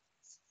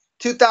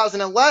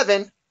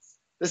 2011,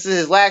 this is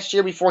his last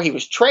year before he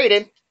was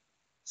traded,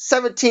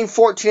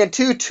 17-14 and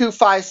 2,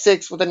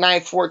 256 with a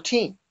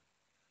 914.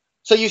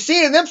 So you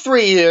see in them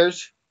 3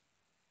 years,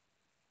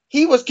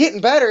 he was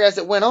getting better as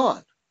it went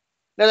on.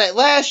 Now that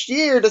last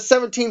year, the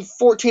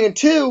 17-14 and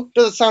 2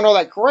 doesn't sound all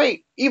that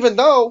great, even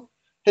though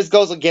his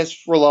goals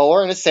against were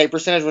lower and his save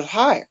percentage was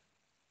higher.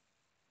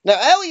 Now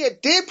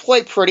Elliott did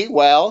play pretty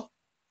well,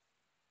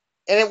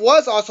 and it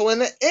was also in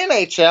the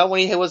NHL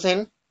when he was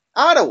in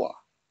Ottawa.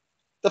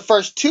 The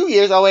first 2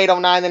 years,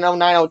 08-09 and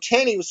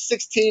 09-010, he was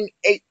 16-8-3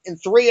 in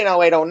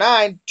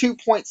 08-09,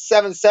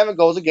 2.77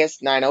 goals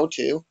against,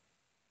 902.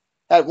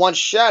 Had one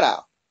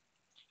shutout.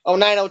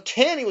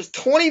 09-010, he was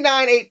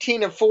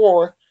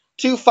 29-18-4,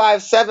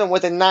 257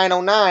 with a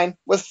 909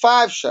 with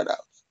 5 shutouts.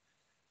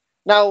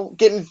 Now,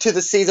 getting to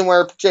the season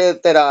where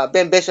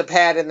Ben Bishop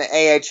had in the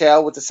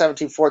AHL with the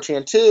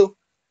 17-14-2,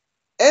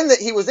 and that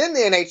he was in the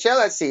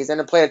NHL that season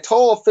and played a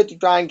total of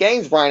 59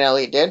 games, Brian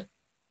Elliott did.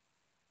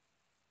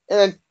 And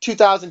then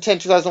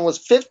 2010-2011 was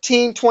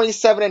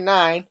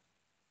 15-27-9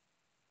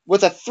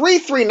 with a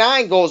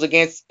 339 goals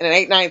against and an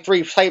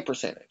 893 play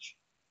percentage.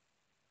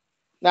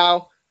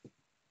 Now,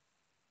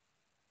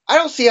 I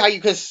don't see how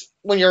you could,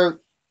 when your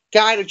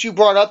guy that you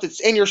brought up that's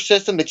in your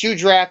system, that you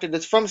drafted,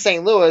 that's from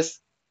St. Louis,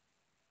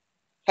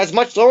 has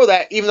much lower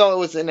that, even though it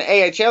was in the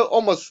AHL,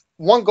 almost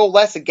 1 goal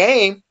less a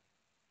game,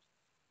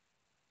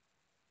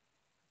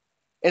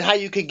 and how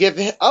you could give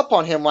up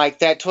on him like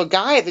that to a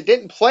guy that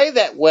didn't play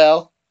that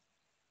well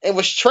and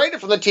was traded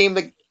from the team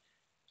that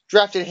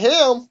drafted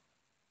him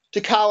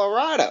to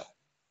Colorado.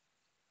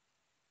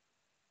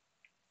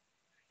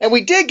 And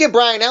we did get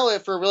Brian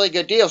Elliott for a really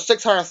good deal,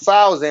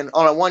 $600,000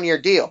 on a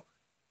 1-year deal.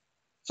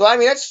 So, I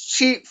mean, that's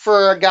cheap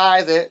for a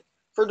guy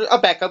for a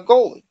backup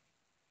goalie.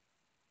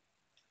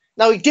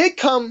 Now, he did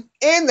come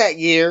in that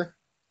year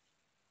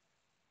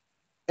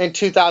in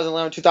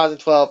 2011,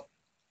 2012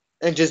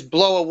 and just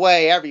blow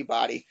away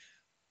everybody.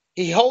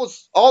 He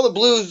holds all the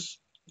Blues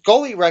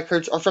goalie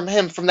records are from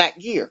him from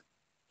that year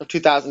of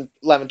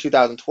 2011,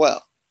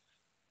 2012.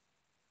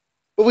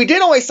 But we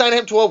did only sign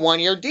him to a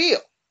 1-year deal.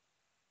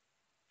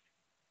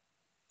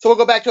 So we'll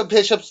go back to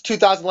Bishop's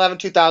 2011,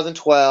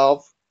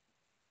 2012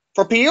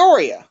 for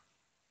Peoria.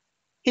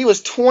 He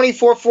was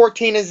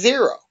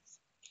 24-14-0.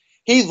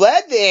 He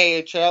led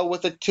the AHL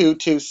with a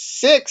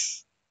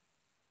 226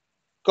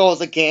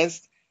 goals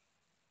against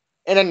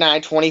and a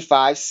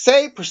 925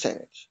 save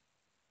percentage.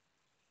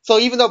 So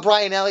even though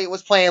Brian Elliott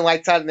was playing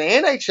lights out in the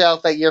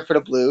NHL that year for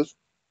the Blues,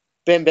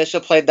 Ben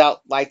Bishop played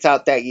lights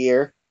out that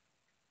year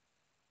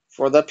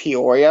for the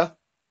Peoria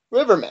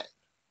Rivermen.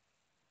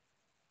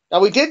 Now,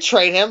 we did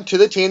trade him to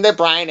the team that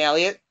Brian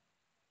Elliott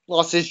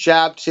lost his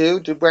job to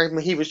where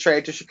he was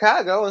traded to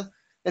Chicago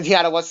and the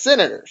Ottawa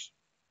Senators.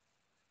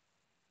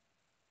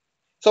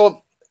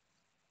 So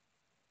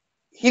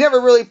he never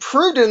really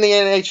proved it in the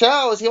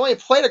NHL, as he only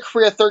played a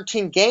career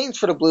 13 games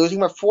for the Blues. He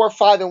went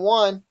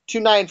 4-5-1,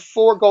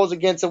 294 goals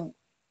against him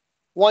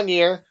 1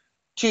 year,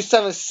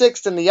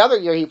 276 in the other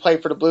year he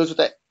played for the Blues with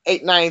an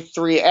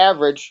 893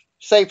 average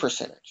save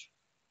percentage.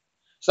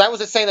 So that was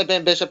the same that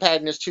Ben Bishop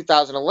had in his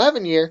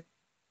 2011 year,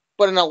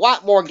 but in a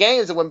lot more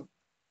games than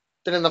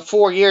in the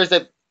 4 years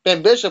that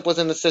Ben Bishop was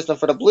in the system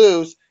for the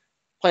Blues,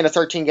 playing the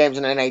 13 games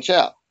in the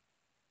NHL.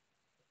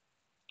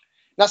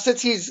 Now,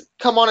 since he's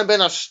come on and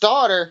been a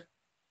starter,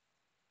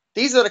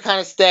 these are the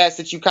kind of stats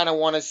that you kind of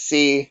want to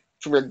see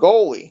from your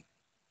goalie.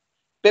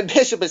 Ben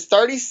Bishop is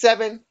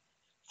 37,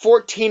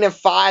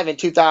 14-5 in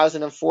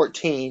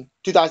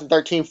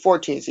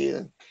 2013-14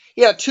 season.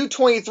 He had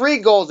 223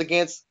 goals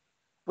against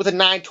with a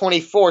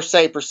 924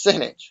 save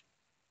percentage.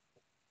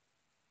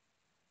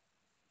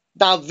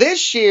 Now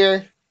this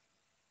year,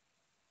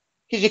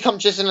 he's become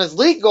just an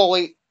elite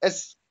goalie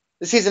as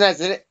the season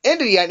hasn't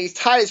ended yet, and he's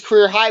tied his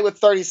career high with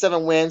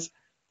 37 wins,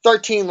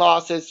 13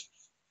 losses,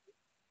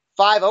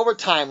 5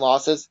 overtime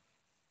losses.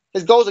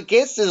 His goals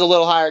against is a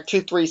little higher,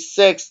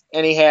 236,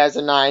 and he has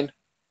a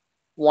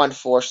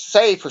 914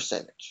 save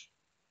percentage.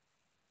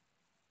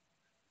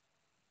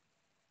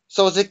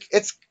 So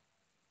it's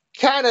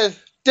kind of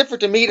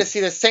different to me to see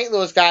the St.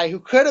 Louis guy who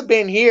could have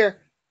been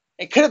here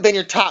and could have been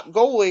your top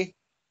goalie,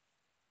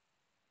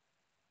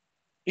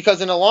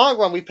 because in the long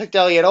run we picked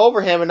Elliott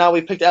over him, and now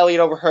we picked Elliott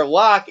over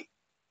Herlock,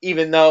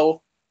 even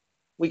though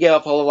we gave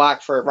up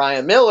Herlock for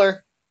Ryan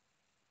Miller.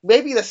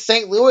 Maybe the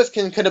St. Louis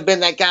could have been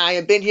that guy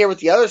and been here with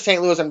the other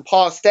St. Louis and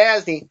Paul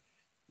Stastny,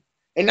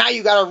 and now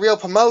you got a real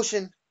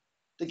promotion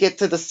to get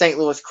to the St.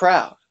 Louis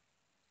crowd.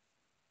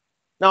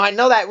 Now, I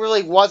know that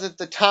really wasn't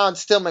the Tom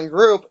Stillman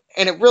group,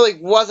 and it really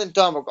wasn't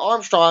Dominic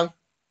Armstrong.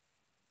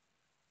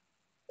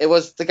 It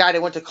was the guy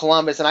that went to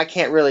Columbus, and I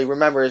can't really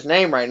remember his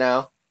name right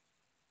now.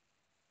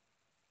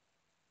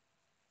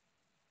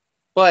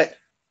 But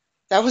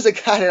that was a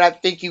guy that I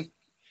think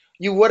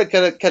you would have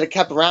could have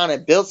kept around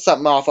and built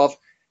something off of.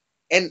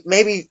 And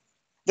maybe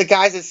the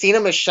guys that seen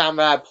him as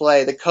Chaminade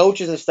play, the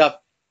coaches and stuff,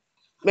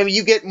 maybe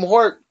you get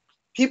more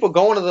people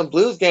going to the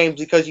Blues games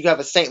because you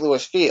have a St.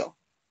 Louis feel.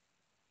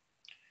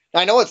 Now,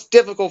 I know it's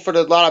difficult for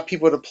a lot of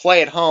people to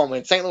play at home,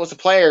 and St. Louis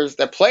players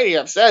that play here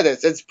have said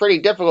this. It's pretty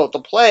difficult to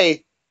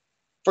play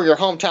for your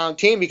hometown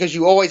team because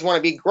you always want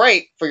to be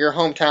great for your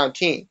hometown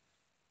team.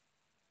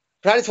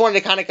 But I just wanted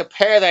to kind of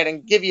compare that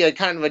and give you a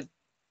kind of a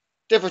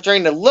different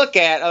thing to look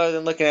at other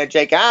than looking at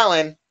Jake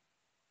Allen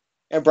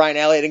and Brian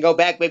Elliott, and go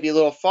back maybe a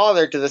little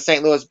farther to the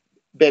St. Louis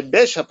Ben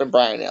Bishop and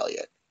Brian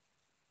Elliott.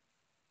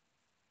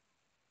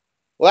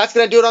 Well, that's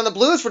going to do it on the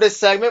Blues for this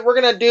segment. We're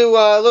going to do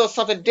a little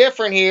something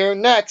different here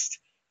next,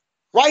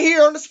 right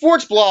here on the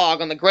Sports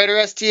Blog on the Greater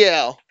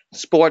STL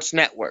Sports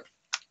Network.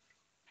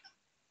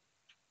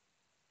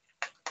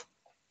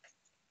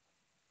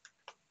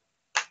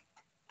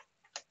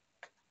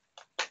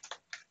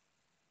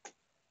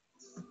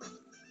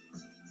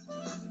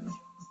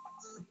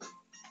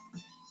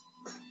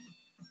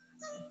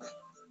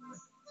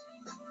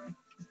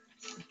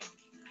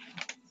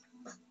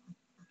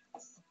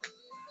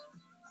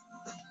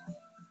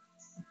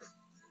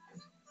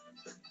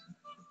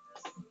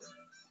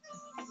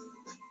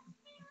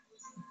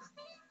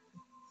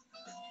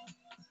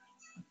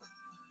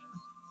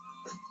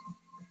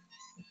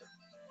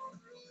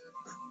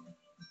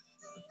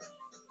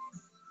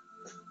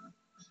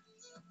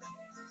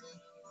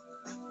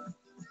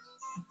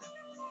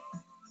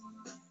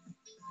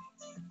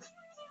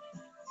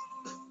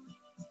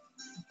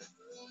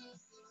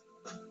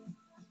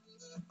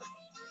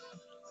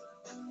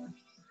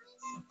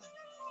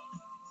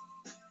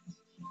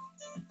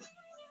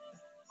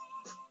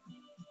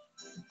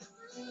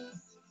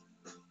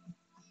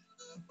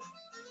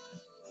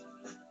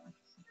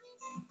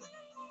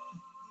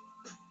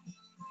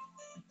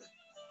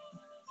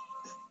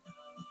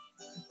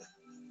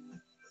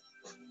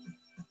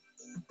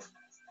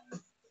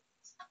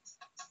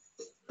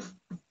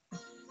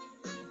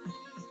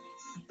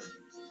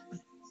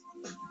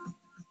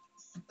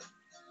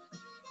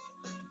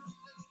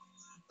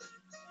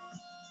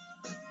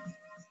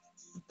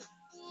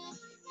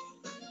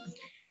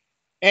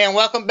 And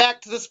welcome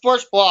back to the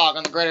Sports Blog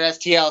on the Greater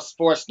STL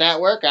Sports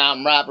Network.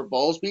 I'm Robert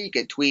Bowlesby. You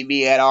can tweet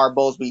me at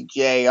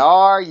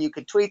rbowlesbyjr. You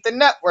can tweet the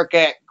network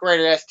at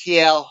Greater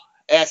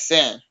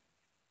STLSN.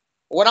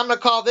 What I'm going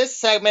to call this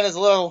segment is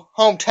a little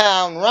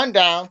hometown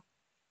rundown.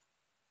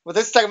 What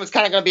this segment is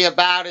kind of going to be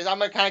about is I'm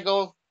going to kind of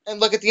go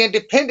and look at the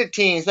independent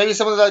teams. Maybe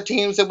some of the other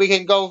teams that we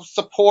can go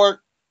support.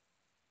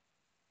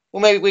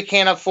 Well, maybe we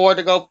can't afford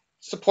to go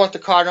support the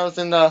Cardinals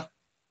and the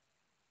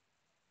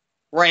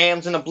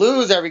Rams and the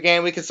Blues every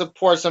game. We can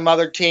support some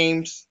other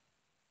teams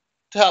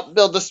to help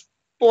build the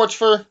sports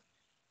for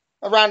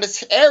around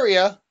this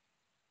area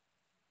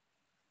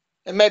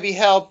and maybe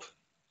help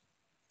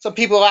some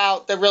people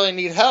out that really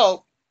need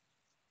help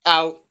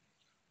out,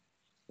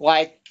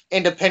 like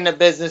independent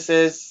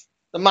businesses,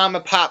 the mom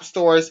and pop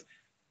stores,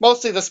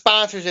 mostly the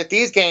sponsors at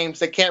these games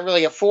that can't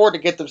really afford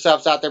to get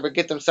themselves out there, but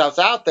get themselves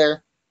out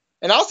there.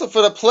 And also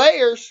for the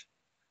players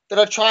that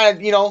are trying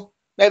to,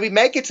 maybe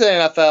make it to the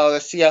NFL or the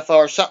CFO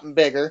or something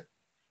bigger,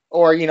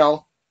 or,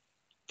 the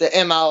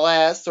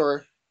MLS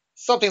or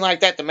something like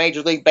that, the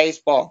Major League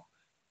Baseball.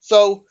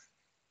 So,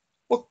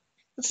 well,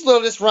 let's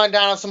just run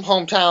down some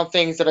hometown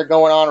things that are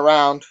going on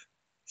around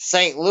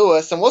St.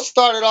 Louis. And we'll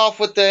start it off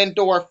with the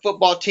indoor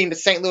football team, the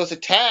St. Louis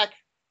Attack.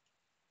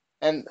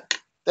 And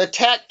the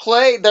Attack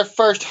played their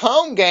first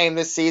home game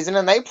this season,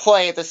 and they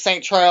play at the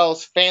St.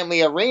 Charles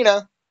Family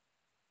Arena.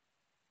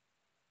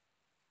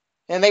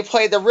 And they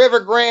played the River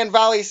Grande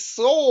Valley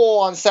Soul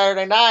on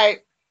Saturday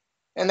night,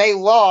 and they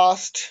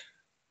lost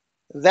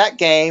that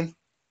game.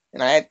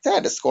 And I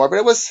had to score, but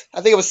I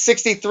think it was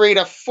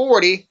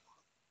 63-40.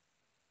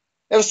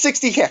 It was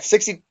 60.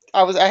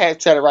 I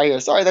had said it right here.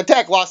 Sorry, the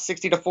Attack lost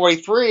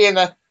 60-43, and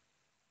the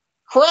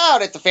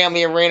crowd at the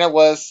Family Arena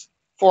was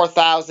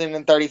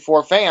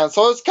 4,034 fans.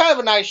 So it's kind of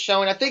a nice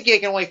showing. I think you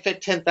can only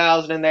fit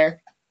 10,000 in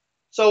there.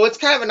 So it's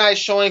kind of a nice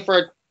showing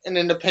for an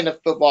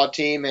independent football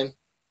team, and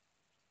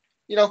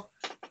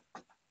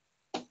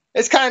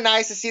it's kind of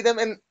nice to see them.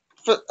 And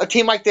for a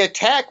team like the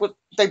Attack,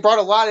 they brought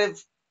a lot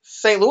of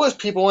St. Louis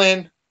people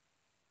in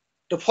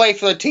to play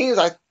for the teams.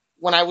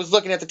 When I was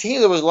looking at the team,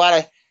 there was a lot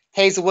of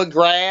Hazelwood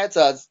grads.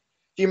 If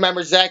you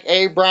remember Zach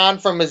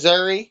Abron from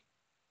Missouri.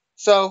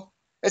 So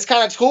it's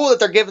kind of cool that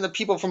they're giving the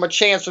people from a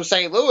chance from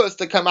St. Louis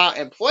to come out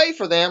and play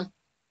for them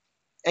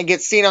and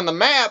get seen on the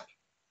map.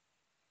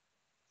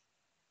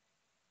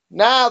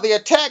 Now, the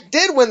Attack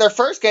did win their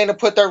first game to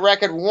put their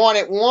record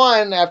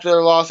 1-1 after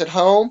their loss at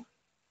home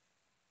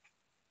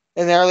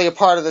in the earlier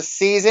part of the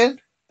season.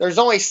 There's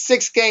only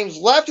 6 games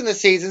left in the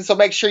season, so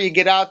make sure you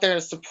get out there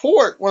and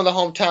support one of the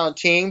hometown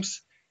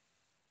teams.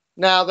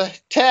 Now, the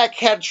Attack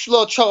had a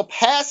little trouble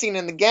passing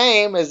in the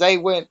game as they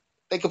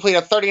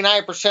completed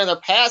 39% of their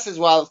passes,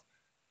 while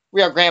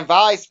Rio Grande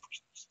Valley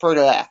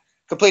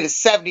completed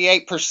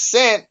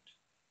 78%.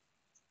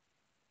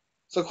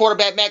 So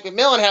quarterback Mac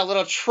McMillan had a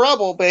little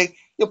trouble, but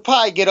you'll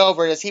probably get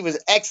over it as he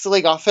was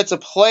X-League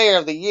Offensive Player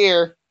of the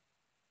Year.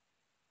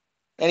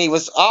 And he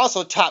was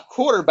also top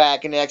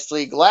quarterback in the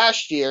X-League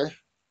last year.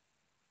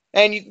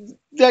 And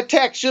the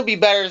Attack should be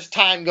better as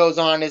time goes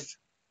on, as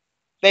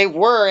they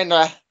were in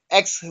the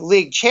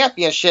X-League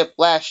Championship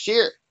last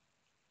year.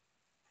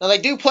 Now, they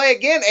do play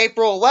again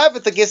April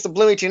 11th against the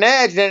Bloomington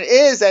Edge, and it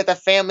is at the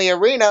Family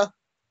Arena.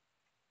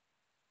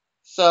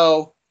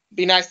 So, it'd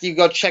be nice if you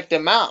go check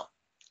them out.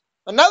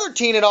 Another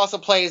team that also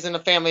plays in the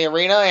Family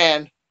Arena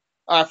and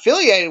are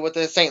affiliated with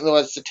the St.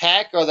 Louis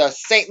Attack are the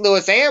St.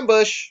 Louis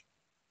Ambush.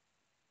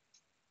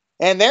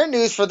 And their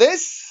news for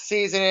this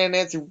season, and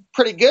it's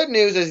pretty good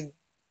news, is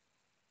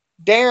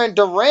Darren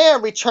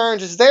Duran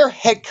returns as their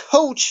head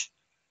coach,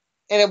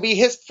 and it'll be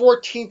his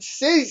 14th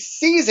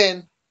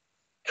season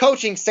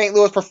coaching St.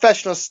 Louis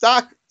professional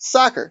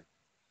soccer.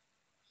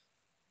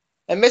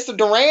 And Mr.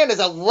 Duran is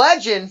a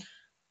legend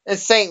in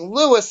St.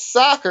 Louis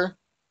soccer,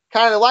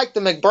 kind of like the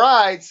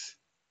McBrides.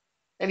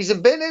 And he's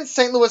been in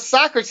St. Louis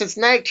soccer since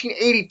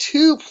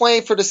 1982,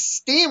 playing for the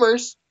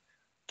Steamers,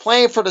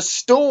 playing for the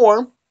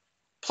Storm,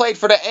 played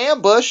for the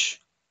Ambush.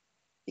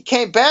 He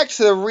came back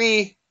to the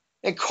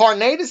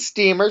reincarnated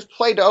Steamers,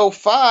 played to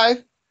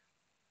 05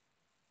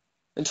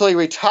 until he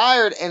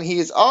retired, and he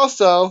is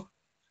also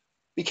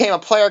became a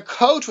player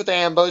coach with the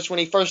Ambush when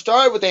he first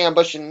started with the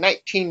Ambush in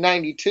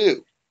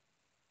 1992.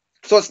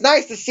 So it's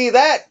nice to see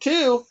that,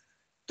 too,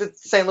 that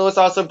St. Louis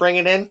also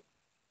bringing in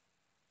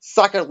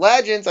soccer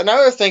legends.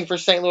 Another thing for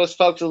St. Louis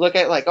folks to look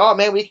at, like, oh,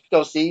 man, we could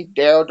go see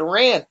Darryl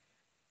Duran.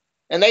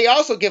 And they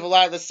also give a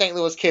lot of the St.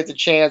 Louis kids a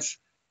chance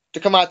to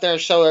come out there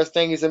and show their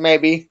things and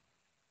maybe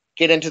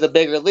get into the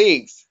bigger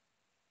leagues.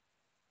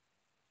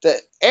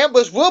 The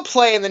Ambush will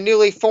play in the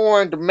newly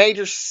formed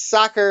Major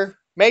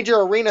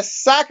Arena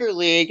Soccer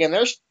League, and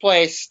their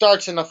play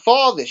starts in the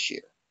fall this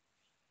year.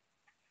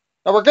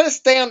 Now, we're going to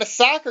stay on the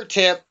soccer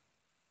tip,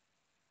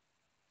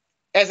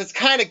 as it's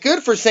kind of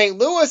good for St.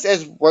 Louis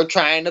as we're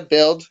trying to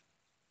build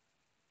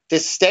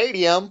this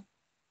stadium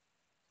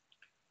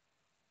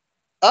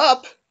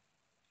up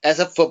as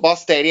a football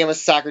stadium, a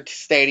soccer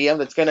stadium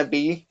that's going to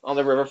be on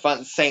the riverfront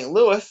in St.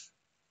 Louis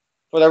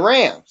for the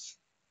Rams.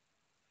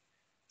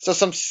 So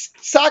some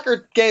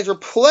soccer games were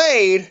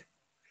played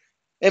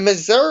in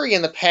Missouri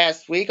in the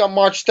past week on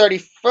March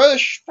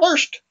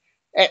 31st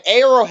at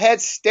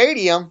Arrowhead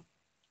Stadium.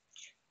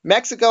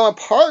 Mexico and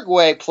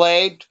Paraguay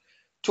played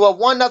to a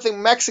 1-0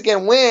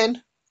 Mexican win,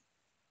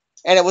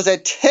 and it was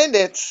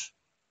attendance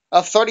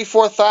of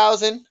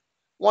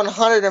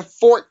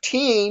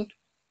 34,114,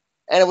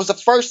 and it was the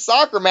first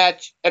soccer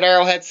match at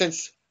Arrowhead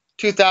since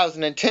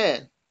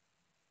 2010.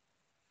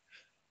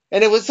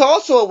 And it was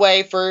also a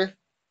way for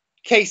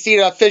KC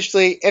to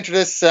officially enter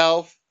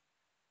itself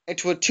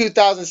into a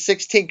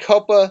 2016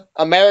 Copa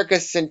America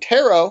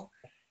Centero.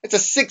 It's a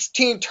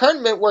 16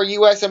 tournament where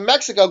U.S. and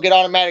Mexico get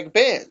automatic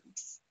bids.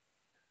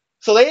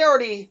 So they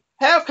already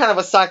have kind of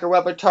a soccer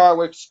repertoire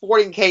with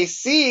Sporting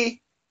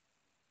KC.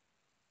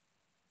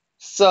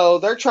 So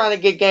they're trying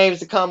to get games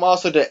to come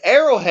also to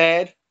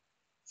Arrowhead,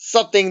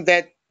 something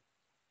that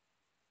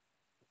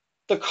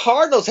the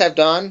Cardinals have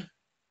done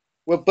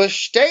with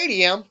Busch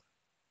Stadium.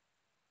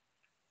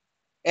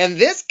 And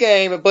this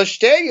game at Busch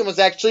Stadium was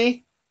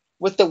actually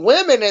with the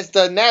women as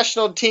the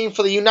national team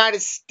for the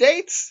United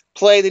States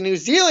play the New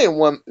Zealand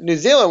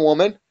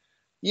woman.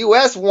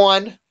 U.S.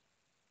 won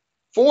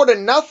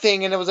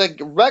 4-0, and it was a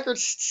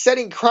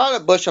record-setting crowd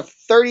at Busch of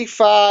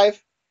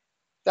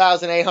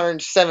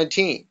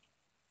 35,817.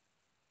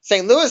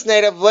 St. Louis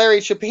native Larry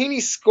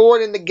Chapini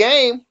scored in the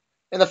game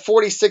in the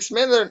 46th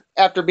minute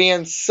after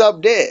being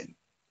subbed in.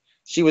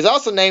 She was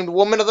also named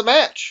Woman of the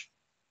Match.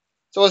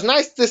 So it was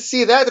nice to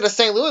see that a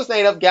St. Louis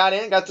native got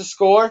to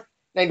score,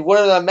 named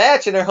Woman of the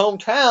Match in her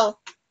hometown.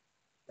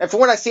 And from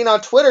what I've seen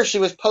on Twitter, she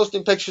was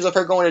posting pictures of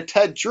her going to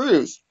Ted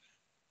Drew's.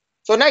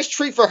 So a nice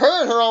treat for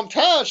her in her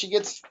hometown. She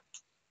gets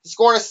to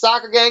score in a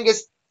soccer game,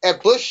 gets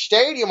at Busch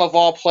Stadium of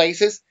all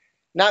places.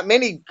 Not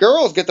many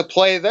girls get to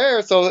play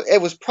there, so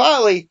it was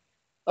probably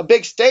a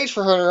big stage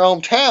for her in her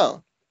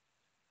hometown.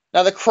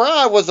 Now the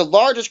crowd was the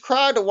largest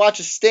crowd to watch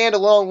a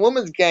standalone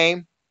women's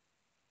game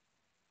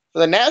for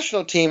the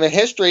national team in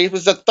history. It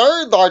was the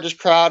third largest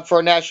crowd for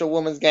a national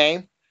women's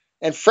game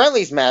and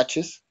friendlies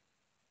matches.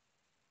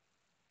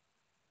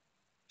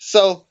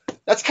 So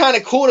that's kind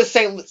of cool to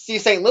see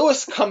St.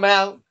 Louis come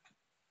out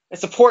and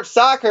support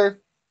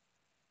soccer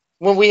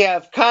when we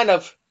have kind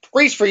of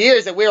preached for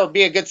years that we would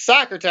be a good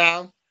soccer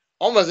town,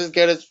 almost as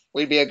good as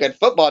we'd be a good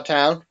football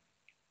town.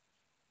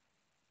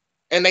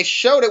 And they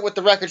showed it with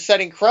the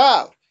record-setting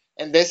crowd.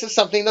 And this is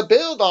something to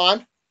build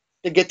on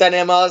to get that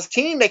MLS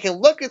team. They can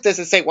look at this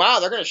and say, wow,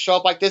 they're going to show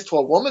up like this to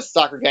a women's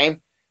soccer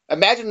game.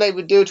 Imagine they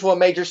would do to a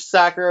major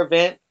soccer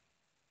event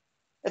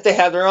if they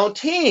have their own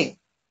team.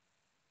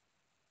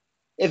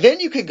 And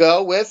then you could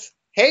go with,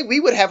 hey, we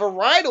would have a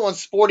rival in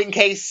Sporting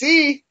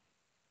KC.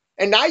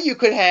 And now you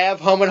could have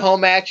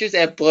home-and-home matches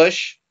at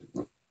Busch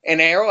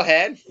and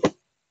Arrowhead.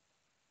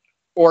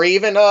 Or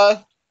even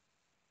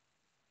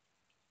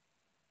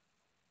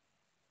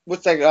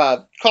with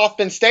the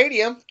Kauffman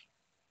Stadium.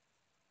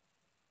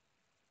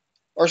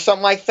 Or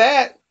something like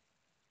that.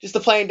 Just to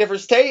play in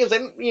different stadiums.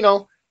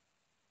 And,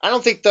 I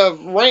don't think the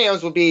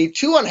Rams would be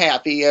too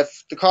unhappy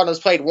if the Cardinals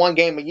played one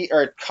game a year.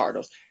 Or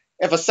Cardinals.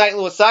 If a St.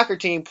 Louis soccer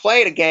team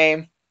played a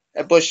game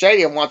at Busch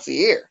Stadium once a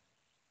year.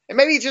 And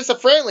maybe it's just a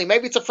friendly.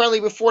 Maybe it's a friendly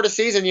before the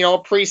season, a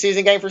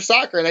preseason game for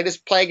soccer. And they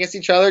just play against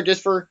each other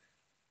just for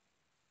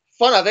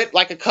fun of it,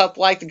 like a cup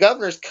like the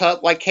Governor's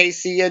Cup, like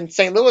KC and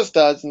St. Louis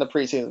does in the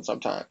preseason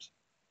sometimes.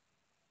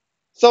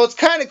 So it's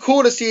kind of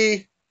cool to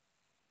see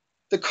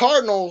the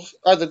Cardinals,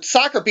 or the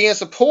soccer being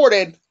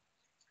supported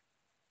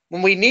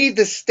when we need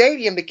the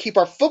stadium to keep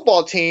our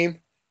football team.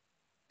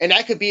 And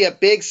that could be a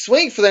big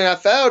swing for the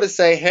NFL to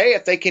say, hey,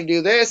 if they can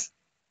do this,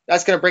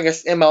 that's going to bring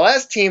us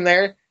MLS team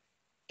there.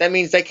 That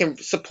means they can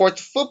support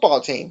the football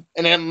team.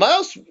 And then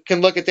most can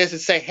look at this and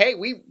say, hey,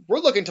 we're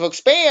looking to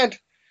expand,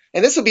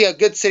 and this will be a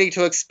good city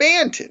to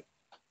expand to.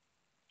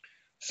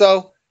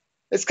 So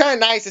it's kind of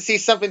nice to see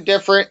something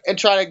different and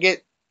try to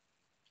get,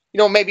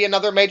 maybe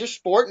another major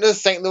sport in the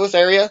St. Louis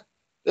area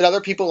that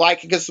other people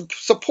like and can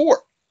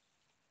support.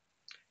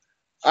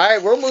 All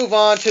right, we'll move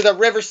on to the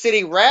River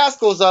City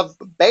Rascals of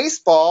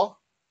baseball.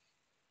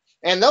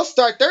 And they'll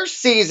start their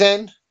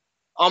season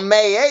on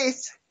May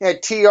 8th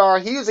at TR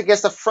Hughes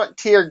against the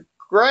Frontier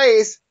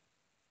Grays.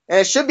 And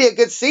it should be a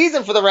good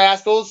season for the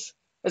Rascals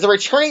as they're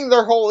returning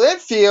their whole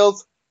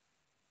infield.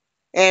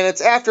 And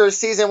it's after a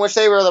season in which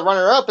they were the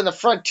runner-up in the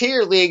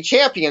Frontier League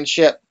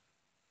Championship.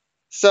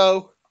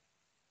 So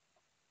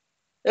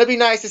it'll be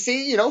nice to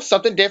see,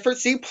 something different.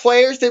 See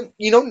players that,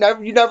 you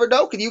never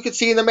know. Because you could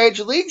see in the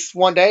major leagues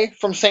one day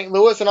from St.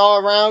 Louis and all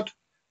around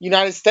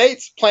United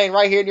States playing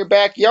right here in your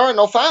backyard in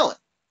O'Fallon.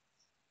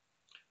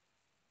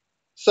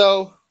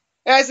 So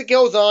as it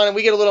goes on and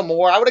we get a little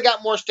more, I would have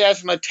got more stats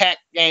from the attack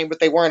game, but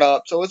they weren't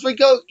up. So if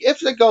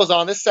it goes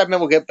on, this segment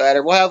will get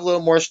better. We'll have a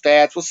little more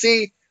stats. We'll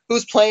see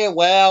who's playing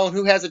well and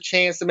who has a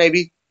chance to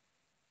maybe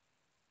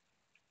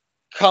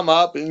come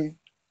up and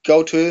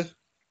go to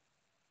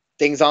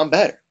things on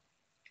better.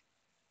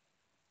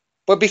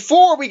 But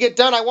before we get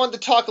done, I wanted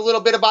to talk a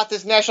little bit about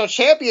this national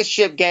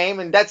championship game,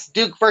 and that's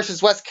Duke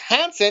versus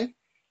Wisconsin.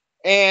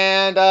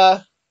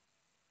 And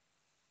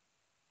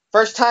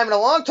first time in a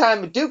long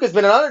time Duke has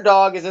been an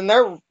underdog is in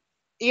their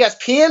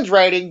ESPN's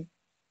rating,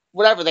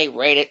 whatever they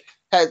rate it,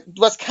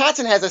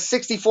 Wisconsin has a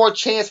 64%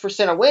 chance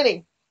of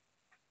winning.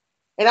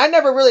 And I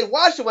never really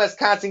watched a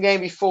Wisconsin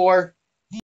game before,